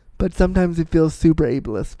are, but sometimes it feels super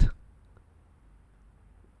ableist.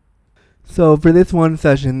 So, for this one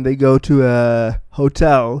session, they go to a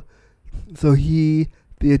hotel. So he,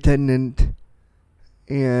 the attendant,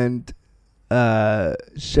 and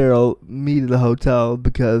Cheryl meet at the hotel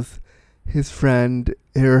because his friend,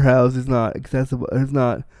 her house is not accessible, is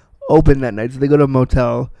not open that night. So they go to a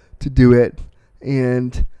motel to do it,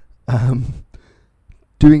 and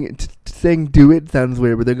doing it, saying "do it" sounds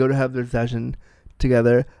weird, but they go to have their session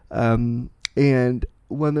together. And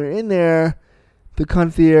when they're in there, the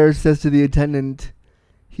concierge says to the attendant,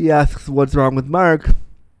 he asks what's wrong with Mark,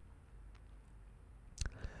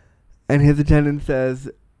 and his attendant tells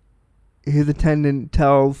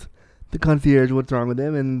the concierge what's wrong with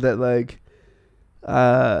him, and that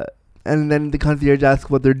and then the concierge asks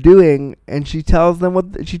what they're doing, and she tells them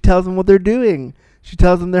what they're doing. She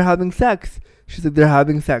tells them they're having sex. She's like, they're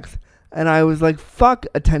having sex. And I was like, fuck,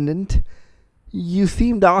 attendant. You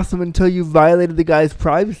seemed awesome until you violated the guy's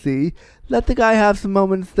privacy. Let the guy have some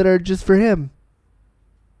moments that are just for him.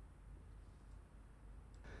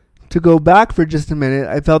 To go back for just a minute,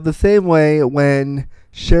 I felt the same way when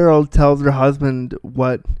Cheryl tells her husband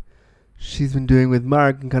what she's been doing with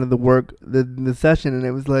Mark and kind of the work, the session, and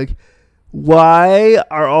it was like, why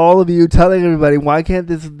are all of you telling everybody? Why can't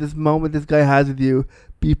this moment this guy has with you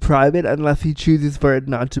be private unless he chooses for it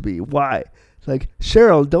not to be? Why? It's like,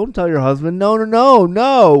 Cheryl, don't tell your husband.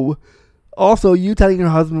 No. Also, you telling your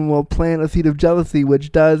husband will plant a seed of jealousy,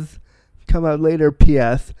 which does come out later.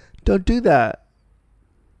 P.S. Don't do that.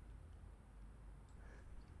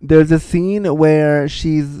 There's a scene where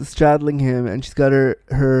she's straddling him and she's got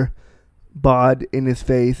her bod in his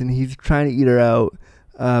face and he's trying to eat her out,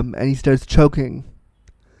 and he starts choking,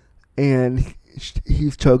 and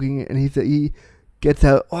he's choking, and he gets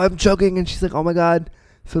out, oh, I'm choking, and she's like, oh my god,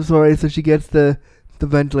 so sorry. So she gets the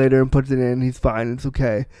ventilator and puts it in, and he's fine, it's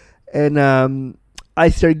okay. And I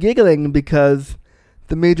start giggling because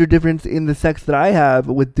the major difference in the sex that I have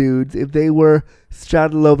with dudes, if they were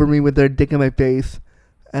straddled over me with their dick in my face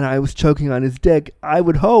and I was choking on his dick, I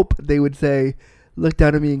would hope they would say, look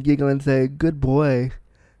down at me and giggle and say, good boy.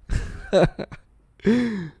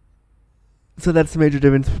 So that's the major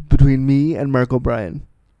difference between me and Mark O'Brien.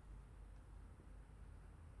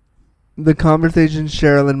 The conversation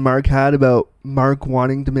Cheryl and Mark had about Mark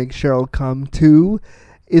wanting to make Cheryl come too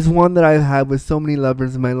is one that I've had with so many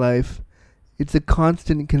lovers in my life. It's a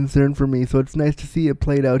constant concern for me, so it's nice to see it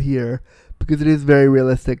played out here, because it is very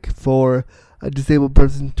realistic for a disabled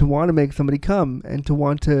person to want to make somebody come and to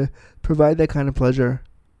want to provide that kind of pleasure,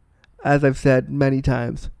 as I've said many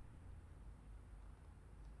times.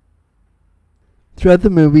 Throughout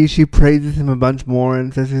the movie, she praises him a bunch more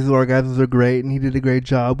and says his orgasms are great and he did a great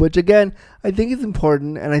job, which again, I think is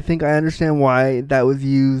important, and I think I understand why that was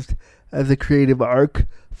used as a creative arc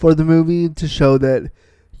for the movie to show that,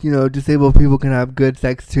 you know, disabled people can have good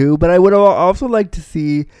sex too. But I would also like to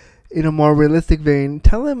see, in a more realistic vein,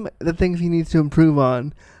 tell him the things he needs to improve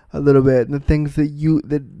on a little bit, and the things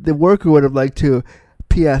that the worker would have liked to.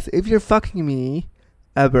 P.S. If you're fucking me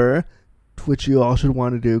ever, which you all should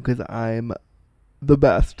want to do because I'm the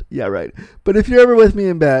best. Yeah, right. But if you're ever with me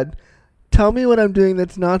in bed, tell me what I'm doing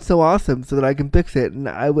that's not so awesome so that I can fix it. And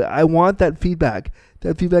I want that feedback.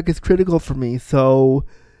 That feedback is critical for me. So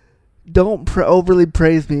don't overly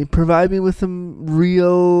praise me. Provide me with some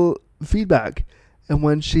real feedback. And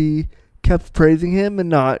when she kept praising him and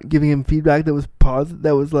not giving him feedback that was positive,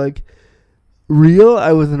 that was like real,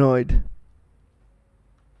 I was annoyed.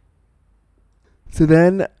 So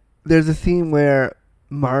then there's a scene where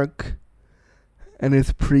Mark and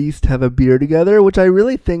his priest have a beer together, which I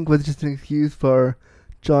really think was just an excuse for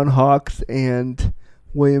John Hawkes and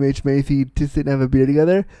William H. Macy to sit and have a beer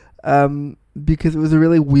together, because it was a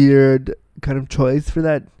really weird kind of choice for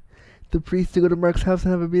the priest to go to Mark's house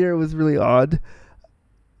and have a beer. It was really odd.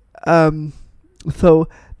 So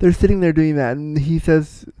they're sitting there doing that, and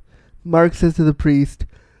Mark says to the priest,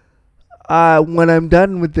 when I'm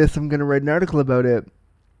done with this, I'm going to write an article about it.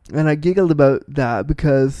 And I giggled about that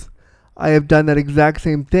because I have done that exact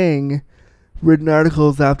same thing, written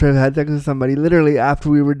articles after I've had sex with somebody. Literally, after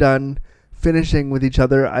we were done finishing with each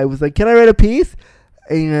other, I was like, can I write a piece?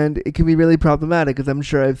 And it can be really problematic, as I'm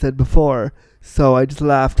sure I've said before. So I just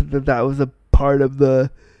laughed that was a part of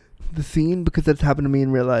the scene, because that's happened to me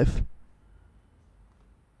in real life.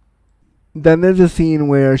 Then there's a scene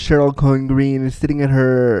where Cheryl Cohen Green is sitting at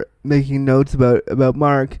her making notes about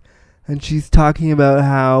Mark, and she's talking about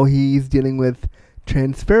how he's dealing with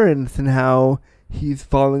transference and how he's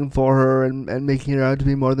falling for her and making her out to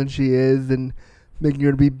be more than she is and making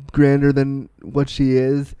her to be grander than what she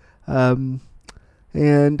is. And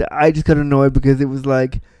I just got annoyed because it was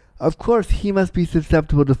like, of course he must be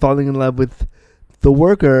susceptible to falling in love with the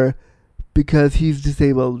worker because he's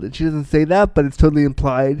disabled. And she doesn't say that, but it's totally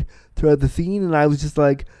implied throughout the scene. And I was just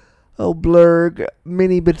like, oh, blurg,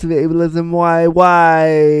 many bits of ableism,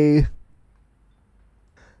 why?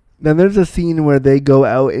 Then there's a scene where they go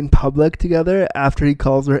out in public together after he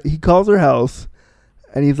calls her house,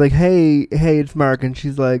 and he's like, hey, it's Mark. And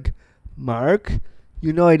she's like, Mark?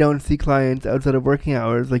 You know I don't see clients outside of working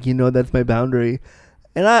hours. Like, you know that's my boundary.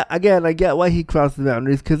 And I get why he crossed the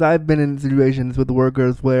boundaries, because I've been in situations with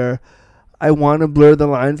workers where I want to blur the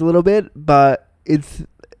lines a little bit, but it's...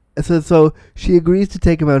 So she agrees to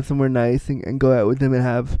take him out somewhere nice and go out with him and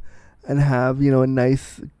have a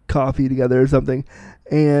nice coffee together or something.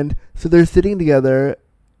 And so they're sitting together,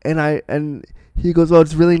 and he goes, well,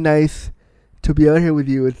 it's really nice to be out here with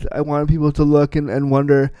you. I want people to look and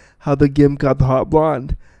wonder how the gimp got the hot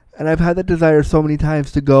blonde. And I've had that desire so many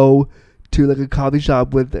times to go to like a coffee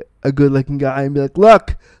shop with a good looking guy and be like,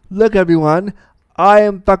 look everyone, I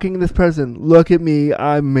am fucking this person. Look at me,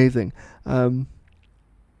 I'm amazing.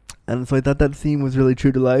 And so I thought that scene was really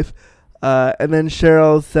true to life. And then Mark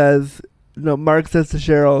says to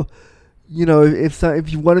Cheryl,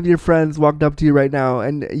 if one of your friends walked up to you right now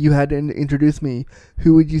and you had to introduce me,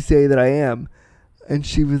 who would you say that I am? And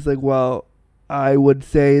she was like, well, I would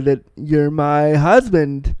say that you're my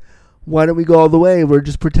husband. Why don't we go all the way? We're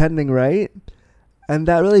just pretending, right? And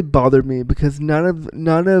that really bothered me, because none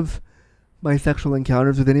of my sexual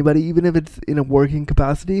encounters with anybody, even if it's in a working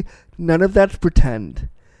capacity, none of that's pretend.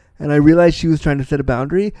 And I realized she was trying to set a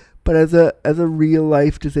boundary, but as a real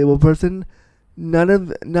life disabled person, none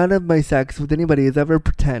of my sex with anybody is ever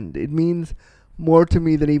pretend. It means more to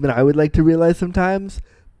me than even I would like to realize sometimes,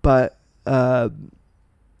 but it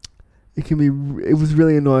was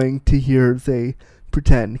really annoying to hear her say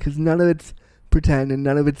pretend, because none of it's pretend and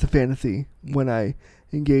none of it's a fantasy when I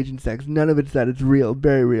engage in sex. None of it's that. It's real,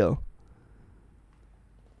 very real.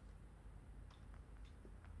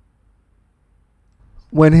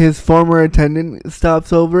 When his former attendant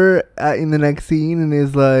stops over in the next scene and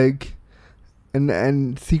is like,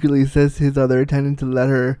 and secretly says to his other attendant to let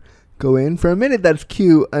her go in, for a minute that's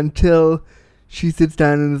cute, until she sits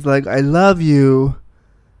down and is like, I love you,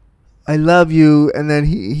 and then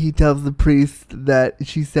he tells the priest that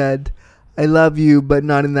she said, I love you, but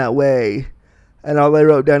not in that way. And all I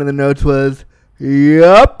wrote down in the notes was,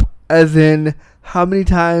 yup, as in, how many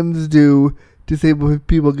times do disabled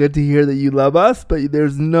people get to hear that you love us, but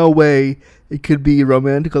there's no way it could be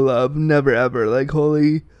romantic love. Never ever. Like,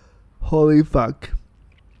 holy fuck.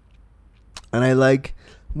 And I like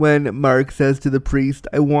when Mark says to the priest,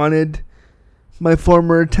 I wanted my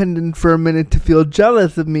former attendant for a minute to feel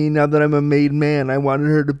jealous of me now that I'm a made man. I wanted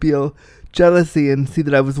her to feel jealousy and see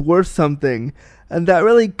that I was worth something. And that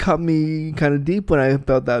really cut me kind of deep when I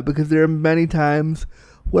felt that, because there are many times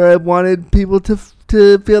where I wanted people to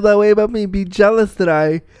feel that way about me, be jealous that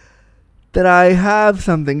I have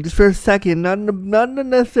something just for a second, not in a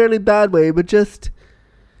necessarily bad way, but just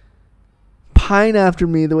pine after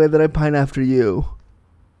me the way that I pine after you.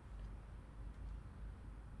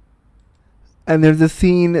 And there's a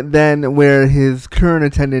scene then where his current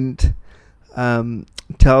attendant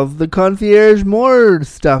tells the concierge more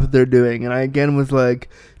stuff they're doing, and I again was like,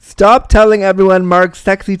 stop telling everyone Mark's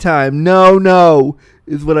sexy time. No,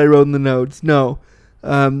 is what I wrote in the notes. No.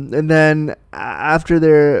 And then after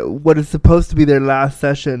their what is supposed to be their last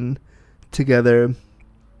session together,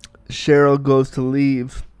 Cheryl goes to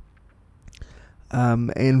leave,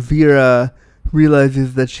 and Vera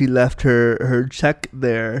realizes that she left her check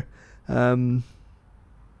there, and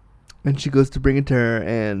she goes to bring it to her,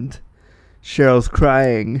 and Cheryl's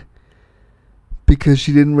crying because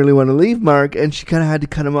she didn't really want to leave Mark, and she kind of had to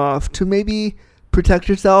cut him off to maybe protect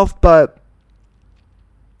herself. But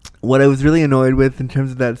what I was really annoyed with in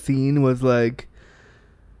terms of that scene was, like,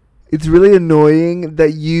 it's really annoying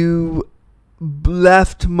that you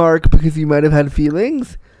left Mark because you might have had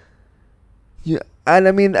feelings. Yeah, and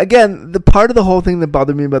I mean, again, the part of the whole thing that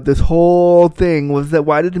bothered me about this whole thing was that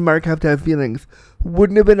why did Mark have to have feelings?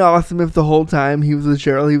 Wouldn't it have been awesome if the whole time he was with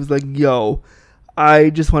Cheryl, he was like, yo,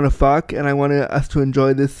 I just want to fuck, and I want us to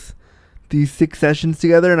enjoy these 6 sessions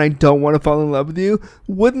together, and I don't want to fall in love with you?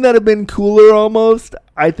 Wouldn't that have been cooler almost?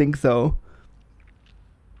 I think so.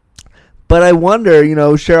 But I wonder,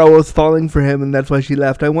 Cheryl was falling for him, and that's why she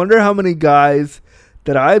left. I wonder how many guys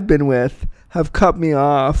that I've been with have cut me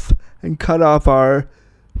off and cut off our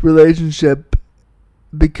relationship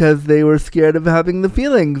because they were scared of having the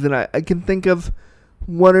feelings. And I can think of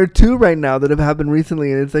 1 or 2 right now that have happened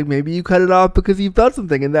recently, and it's like, maybe you cut it off because you felt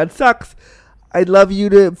something, and that sucks. I'd love you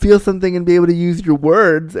to feel something and be able to use your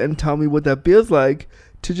words and tell me what that feels like.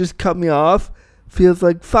 To just cut me off feels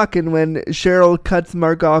like fucking. When Cheryl cuts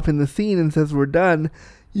Mark off in the scene and says we're done,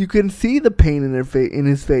 you can see the pain in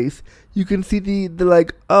his face. You can see the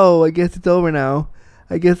like, oh, I guess it's over now.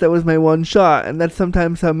 I guess that was my one shot. And that's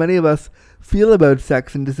sometimes how many of us feel about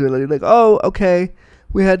sex and disability. Like, oh, okay,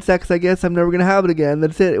 we had sex, I guess I'm never going to have it again.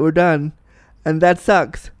 That's it, we're done. And that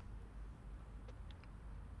sucks.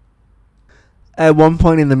 At one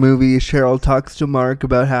point in the movie, Cheryl talks to Mark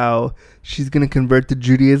about how she's going to convert to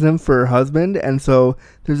Judaism for her husband. And so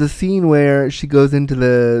there's a scene where she goes into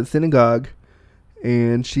the synagogue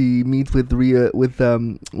and she meets with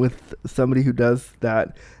with somebody who does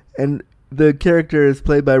that. And the character is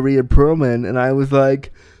played by Rhea Perlman. And I was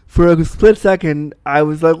like, for a split second, I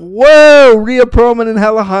was like, whoa, Rhea Perlman and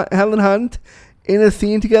Helen Hunt in a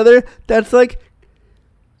scene together? That's like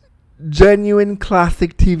genuine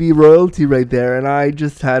classic TV royalty right there. And I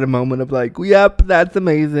just had a moment of like, yep, that's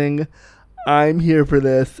amazing. I'm here for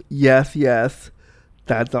this. Yes,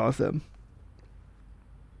 that's awesome.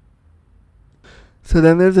 So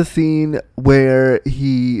then there's a scene where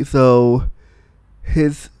his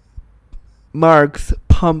Mark's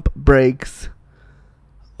pump breaks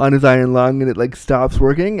on his iron lung and it like stops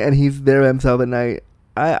working, and he's there by himself at night.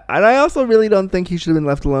 I also really don't think he should have been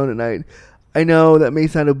left alone at night. I know that may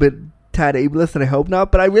sound a bit tad ableist, and I hope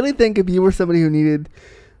not, but I really think if you were somebody who needed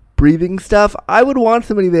breathing stuff, I would want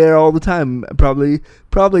somebody there all the time. Probably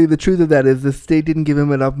the truth of that is the state didn't give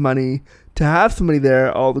him enough money to have somebody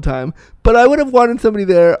there all the time, but I would have wanted somebody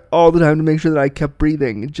there all the time to make sure that I kept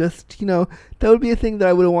breathing. Just, that would be a thing that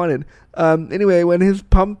I would have wanted. Anyway, when his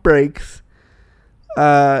pump breaks,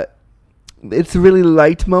 it's a really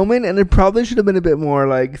light moment, and it probably should have been a bit more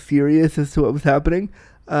like serious as to what was happening.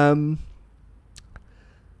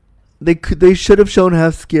 They should have shown how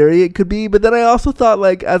scary it could be, but then I also thought,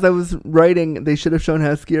 like, as I was writing, they should have shown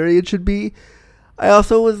how scary it should be. I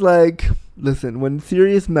also was like, listen, when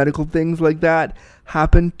serious medical things like that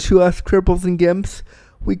happen to us cripples and gimps,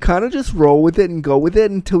 we kind of just roll with it and go with it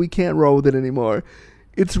until we can't roll with it anymore.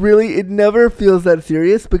 It never feels that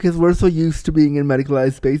serious because we're so used to being in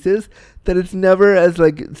medicalized spaces that it's never as,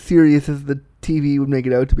 like, serious as the TV would make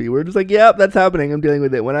it out to be. We're just like, yeah, that's happening, I'm dealing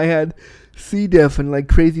with it. When I had C. diff and like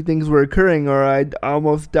crazy things were occurring, or I'd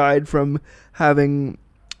almost died from having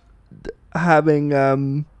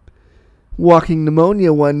walking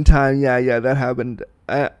pneumonia one time. Yeah, that happened.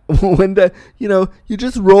 When you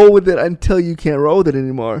just roll with it until you can't roll with it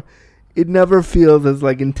anymore. It never feels as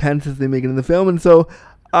like intense as they make it in the film, and so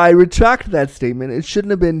I retract that statement. It should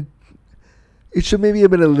maybe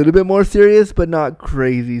have been a little bit more serious, but not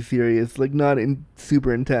crazy serious, like not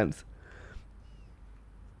super intense.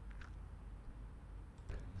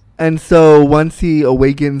 And so once he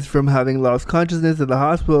awakens from having lost consciousness at the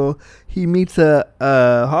hospital, he meets a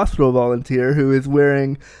hospital volunteer who is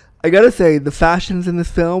wearing, I gotta say, the fashions in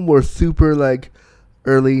this film were super like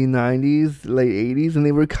early 90s, late 80s, and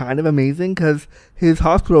they were kind of amazing because his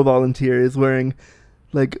hospital volunteer is wearing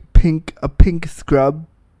like a pink scrub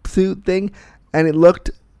suit thing, and it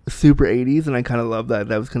looked super 80s, and I kind of love that.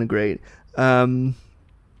 That was kind of great.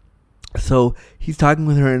 So he's talking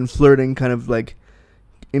with her and flirting kind of like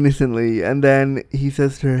innocently, and then he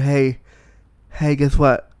says to her, hey, guess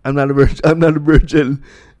what? I'm not a virgin.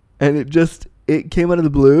 And it came out of the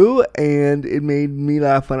blue, and it made me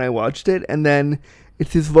laugh when I watched it. And then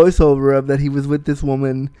it's his voiceover of that he was with this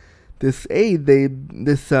woman, this aide,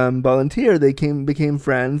 this volunteer. They became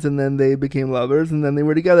friends, and then they became lovers, and then they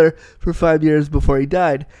were together for 5 years before he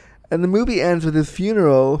died. And the movie ends with his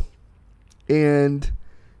funeral, and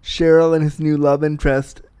Cheryl and his new love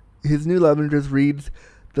interest reads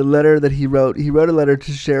the letter that he wrote. He wrote a letter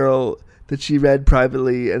to Cheryl that she read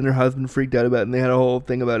privately, and her husband freaked out about it, and they had a whole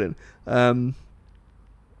thing about it.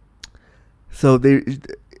 So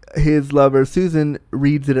his lover Susan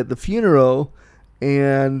reads it at the funeral,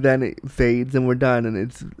 and then it fades, and we're done. And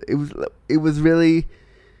it was really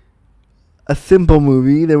a simple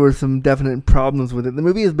movie. There were some definite problems with it. The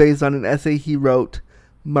movie is based on an essay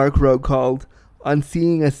Mark wrote, called "On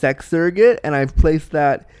Seeing a Sex Surrogate," and I've placed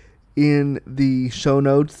that in the show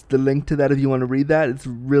notes, the link to that if you want to read that. It's a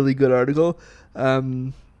really good article.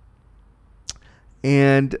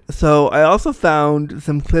 And so I also found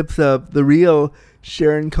some clips of the real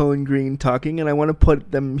Sharon Cohen Green talking, and I want to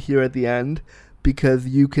put them here at the end because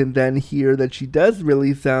you can then hear that she does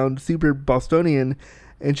really sound super Bostonian,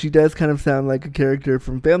 and she does kind of sound like a character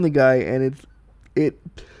from Family Guy, and it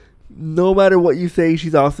no matter what you say,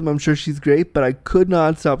 she's awesome. I'm sure she's great, but I could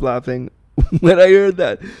not stop laughing when I heard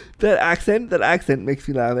that accent. That accent makes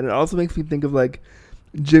me laugh, and it also makes me think of like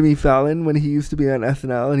Jimmy Fallon when he used to be on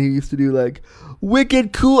SNL, and he used to do like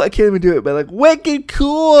wicked cool. I can't even do it, but like wicked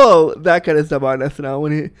cool, that kind of stuff on SNL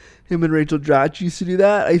when him and Rachel Dratch used to do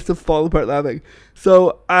that. I used to fall apart laughing.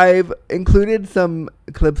 So I've included some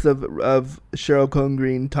clips of Cheryl Cohen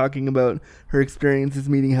Green talking about her experiences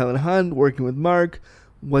meeting Helen Hunt, working with Mark,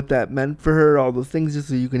 what that meant for her, all those things, just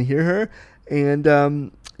so you can hear her.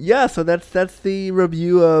 And yeah, so that's the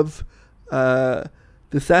review of the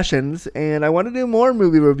sessions, and I want to do more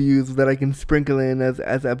movie reviews that I can sprinkle in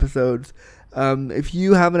as episodes. If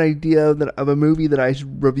you have an idea of a movie that I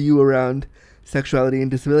should review around sexuality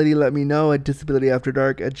and disability, let me know at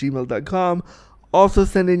disabilityafterdark@gmail.com. Also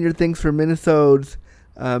send in your things for minisodes,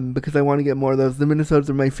 because I want to get more of those. The minisodes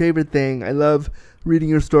are my favorite thing. I love reading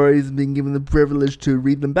your stories and being given the privilege to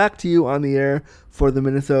read them back to you on the air for the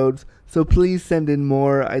minisodes. So please send in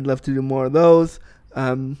more. I'd love to do more of those.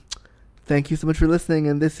 Thank you so much for listening,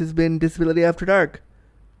 and this has been Disability After Dark.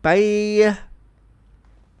 Bye!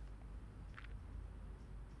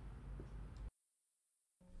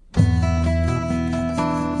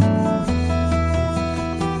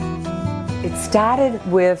 It started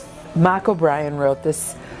with Mark O'Brien wrote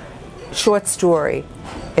this short story,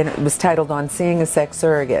 and it was titled On Seeing a Sex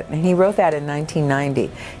Surrogate, and he wrote that in 1990.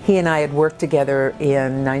 He and I had worked together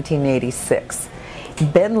in 1986.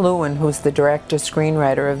 Ben Lewin, who's the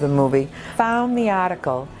director-screenwriter of the movie, found the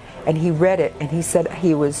article, and he read it, and he said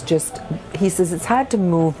he says, it's hard to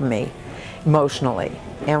move me emotionally.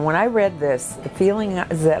 And when I read this, the feeling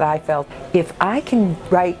that I felt, if I can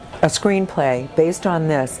write a screenplay based on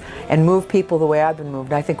this and move people the way I've been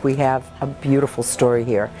moved, I think we have a beautiful story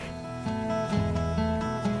here.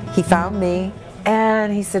 He found me,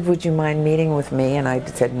 and he said, would you mind meeting with me? And I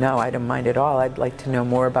said, no, I don't mind at all. I'd like to know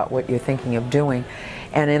more about what you're thinking of doing.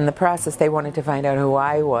 And in the process, they wanted to find out who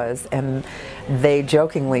I was, and they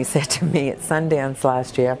jokingly said to me at Sundance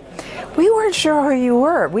last year, we weren't sure who you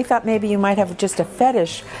were. We thought maybe you might have just a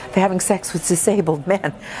fetish for having sex with disabled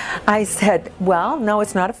men. I said, well, no,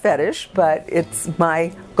 it's not a fetish, but it's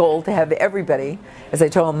my goal to have everybody. As I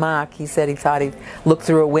told Mark, he said he thought he'd look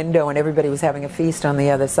through a window and everybody was having a feast on the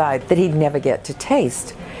other side that he'd never get to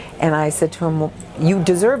taste. And I said to him, well, you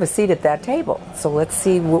deserve a seat at that table, so let's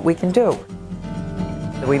see what we can do.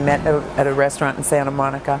 We met at a restaurant in Santa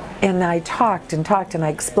Monica, and I talked and I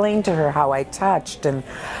explained to her how I touched and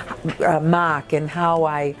Mark, and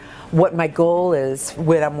what my goal is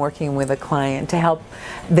when I'm working with a client, to help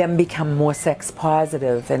them become more sex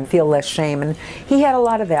positive and feel less shame. And he had a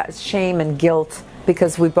lot of that shame and guilt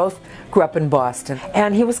because we both grew up in Boston.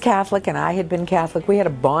 And he was Catholic and I had been Catholic. We had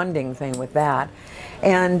a bonding thing with that.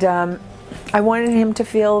 And I wanted him to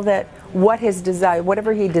feel that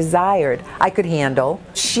whatever he desired, I could handle.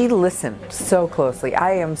 She listened so closely.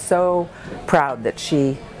 I am so proud that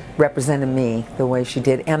she represented me the way she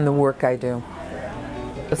did and the work I do.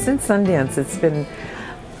 Since Sundance, it's been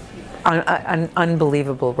an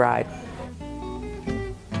unbelievable ride.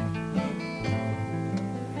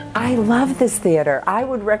 I love this theater. I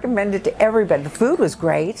would recommend it to everybody. The food was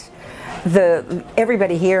great.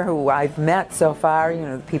 Everybody here who I've met so far, you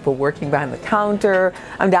know, the people working behind the counter.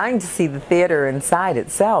 I'm dying to see the theater inside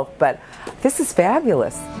itself, but this is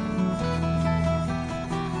fabulous.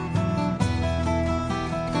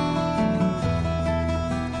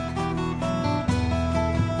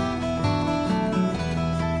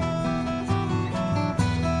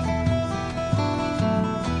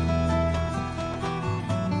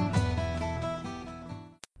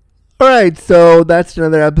 right, so that's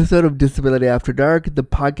another episode of Disability After Dark, the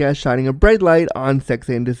podcast shining a bright light on sex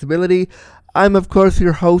and disability. I'm, of course,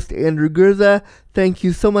 your host, Andrew Gurza. Thank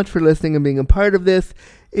you so much for listening and being a part of this.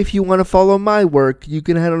 If you want to follow my work, you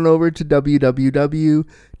can head on over to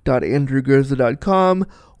www.andrewgurza.com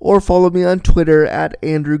or follow me on Twitter at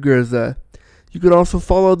Andrew Gurza. You can also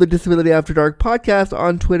follow the Disability After Dark podcast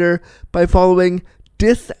on Twitter by following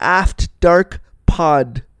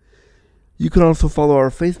DisAftDarkPod. You can also follow our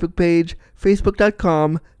Facebook page,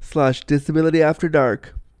 facebook.com/disabilityafterdark.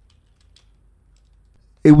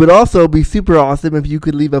 It would also be super awesome if you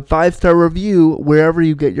could leave a 5-star review wherever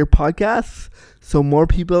you get your podcasts so more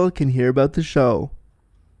people can hear about the show.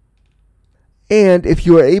 And if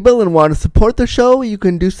you are able and want to support the show, you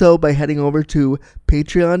can do so by heading over to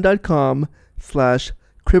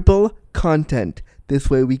patreon.com/cripplecontent. This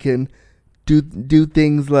way we can do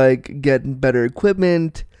things like get better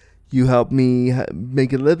equipment. You help me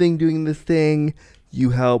make a living doing this thing.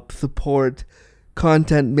 You help support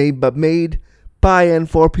content made by and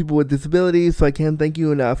for people with disabilities, so I can't thank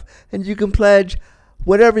you enough. And you can pledge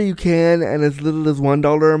whatever you can, and as little as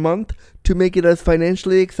 $1 a month, to make it as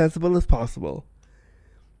financially accessible as possible.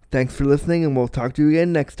 Thanks for listening, and we'll talk to you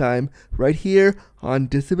again next time, right here on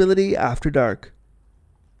Disability After Dark.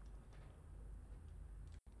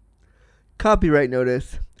 Copyright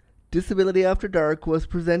notice. Disability After Dark was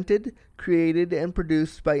presented, created, and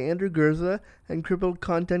produced by Andrew Gurza and Crippled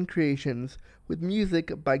Content Creations, with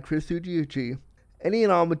music by Chris Ujiuchi. Any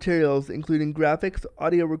and all materials, including graphics,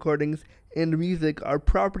 audio recordings, and music, are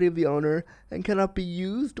property of the owner and cannot be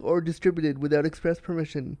used or distributed without express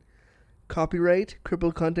permission. Copyright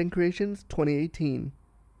Crippled Content Creations 2018.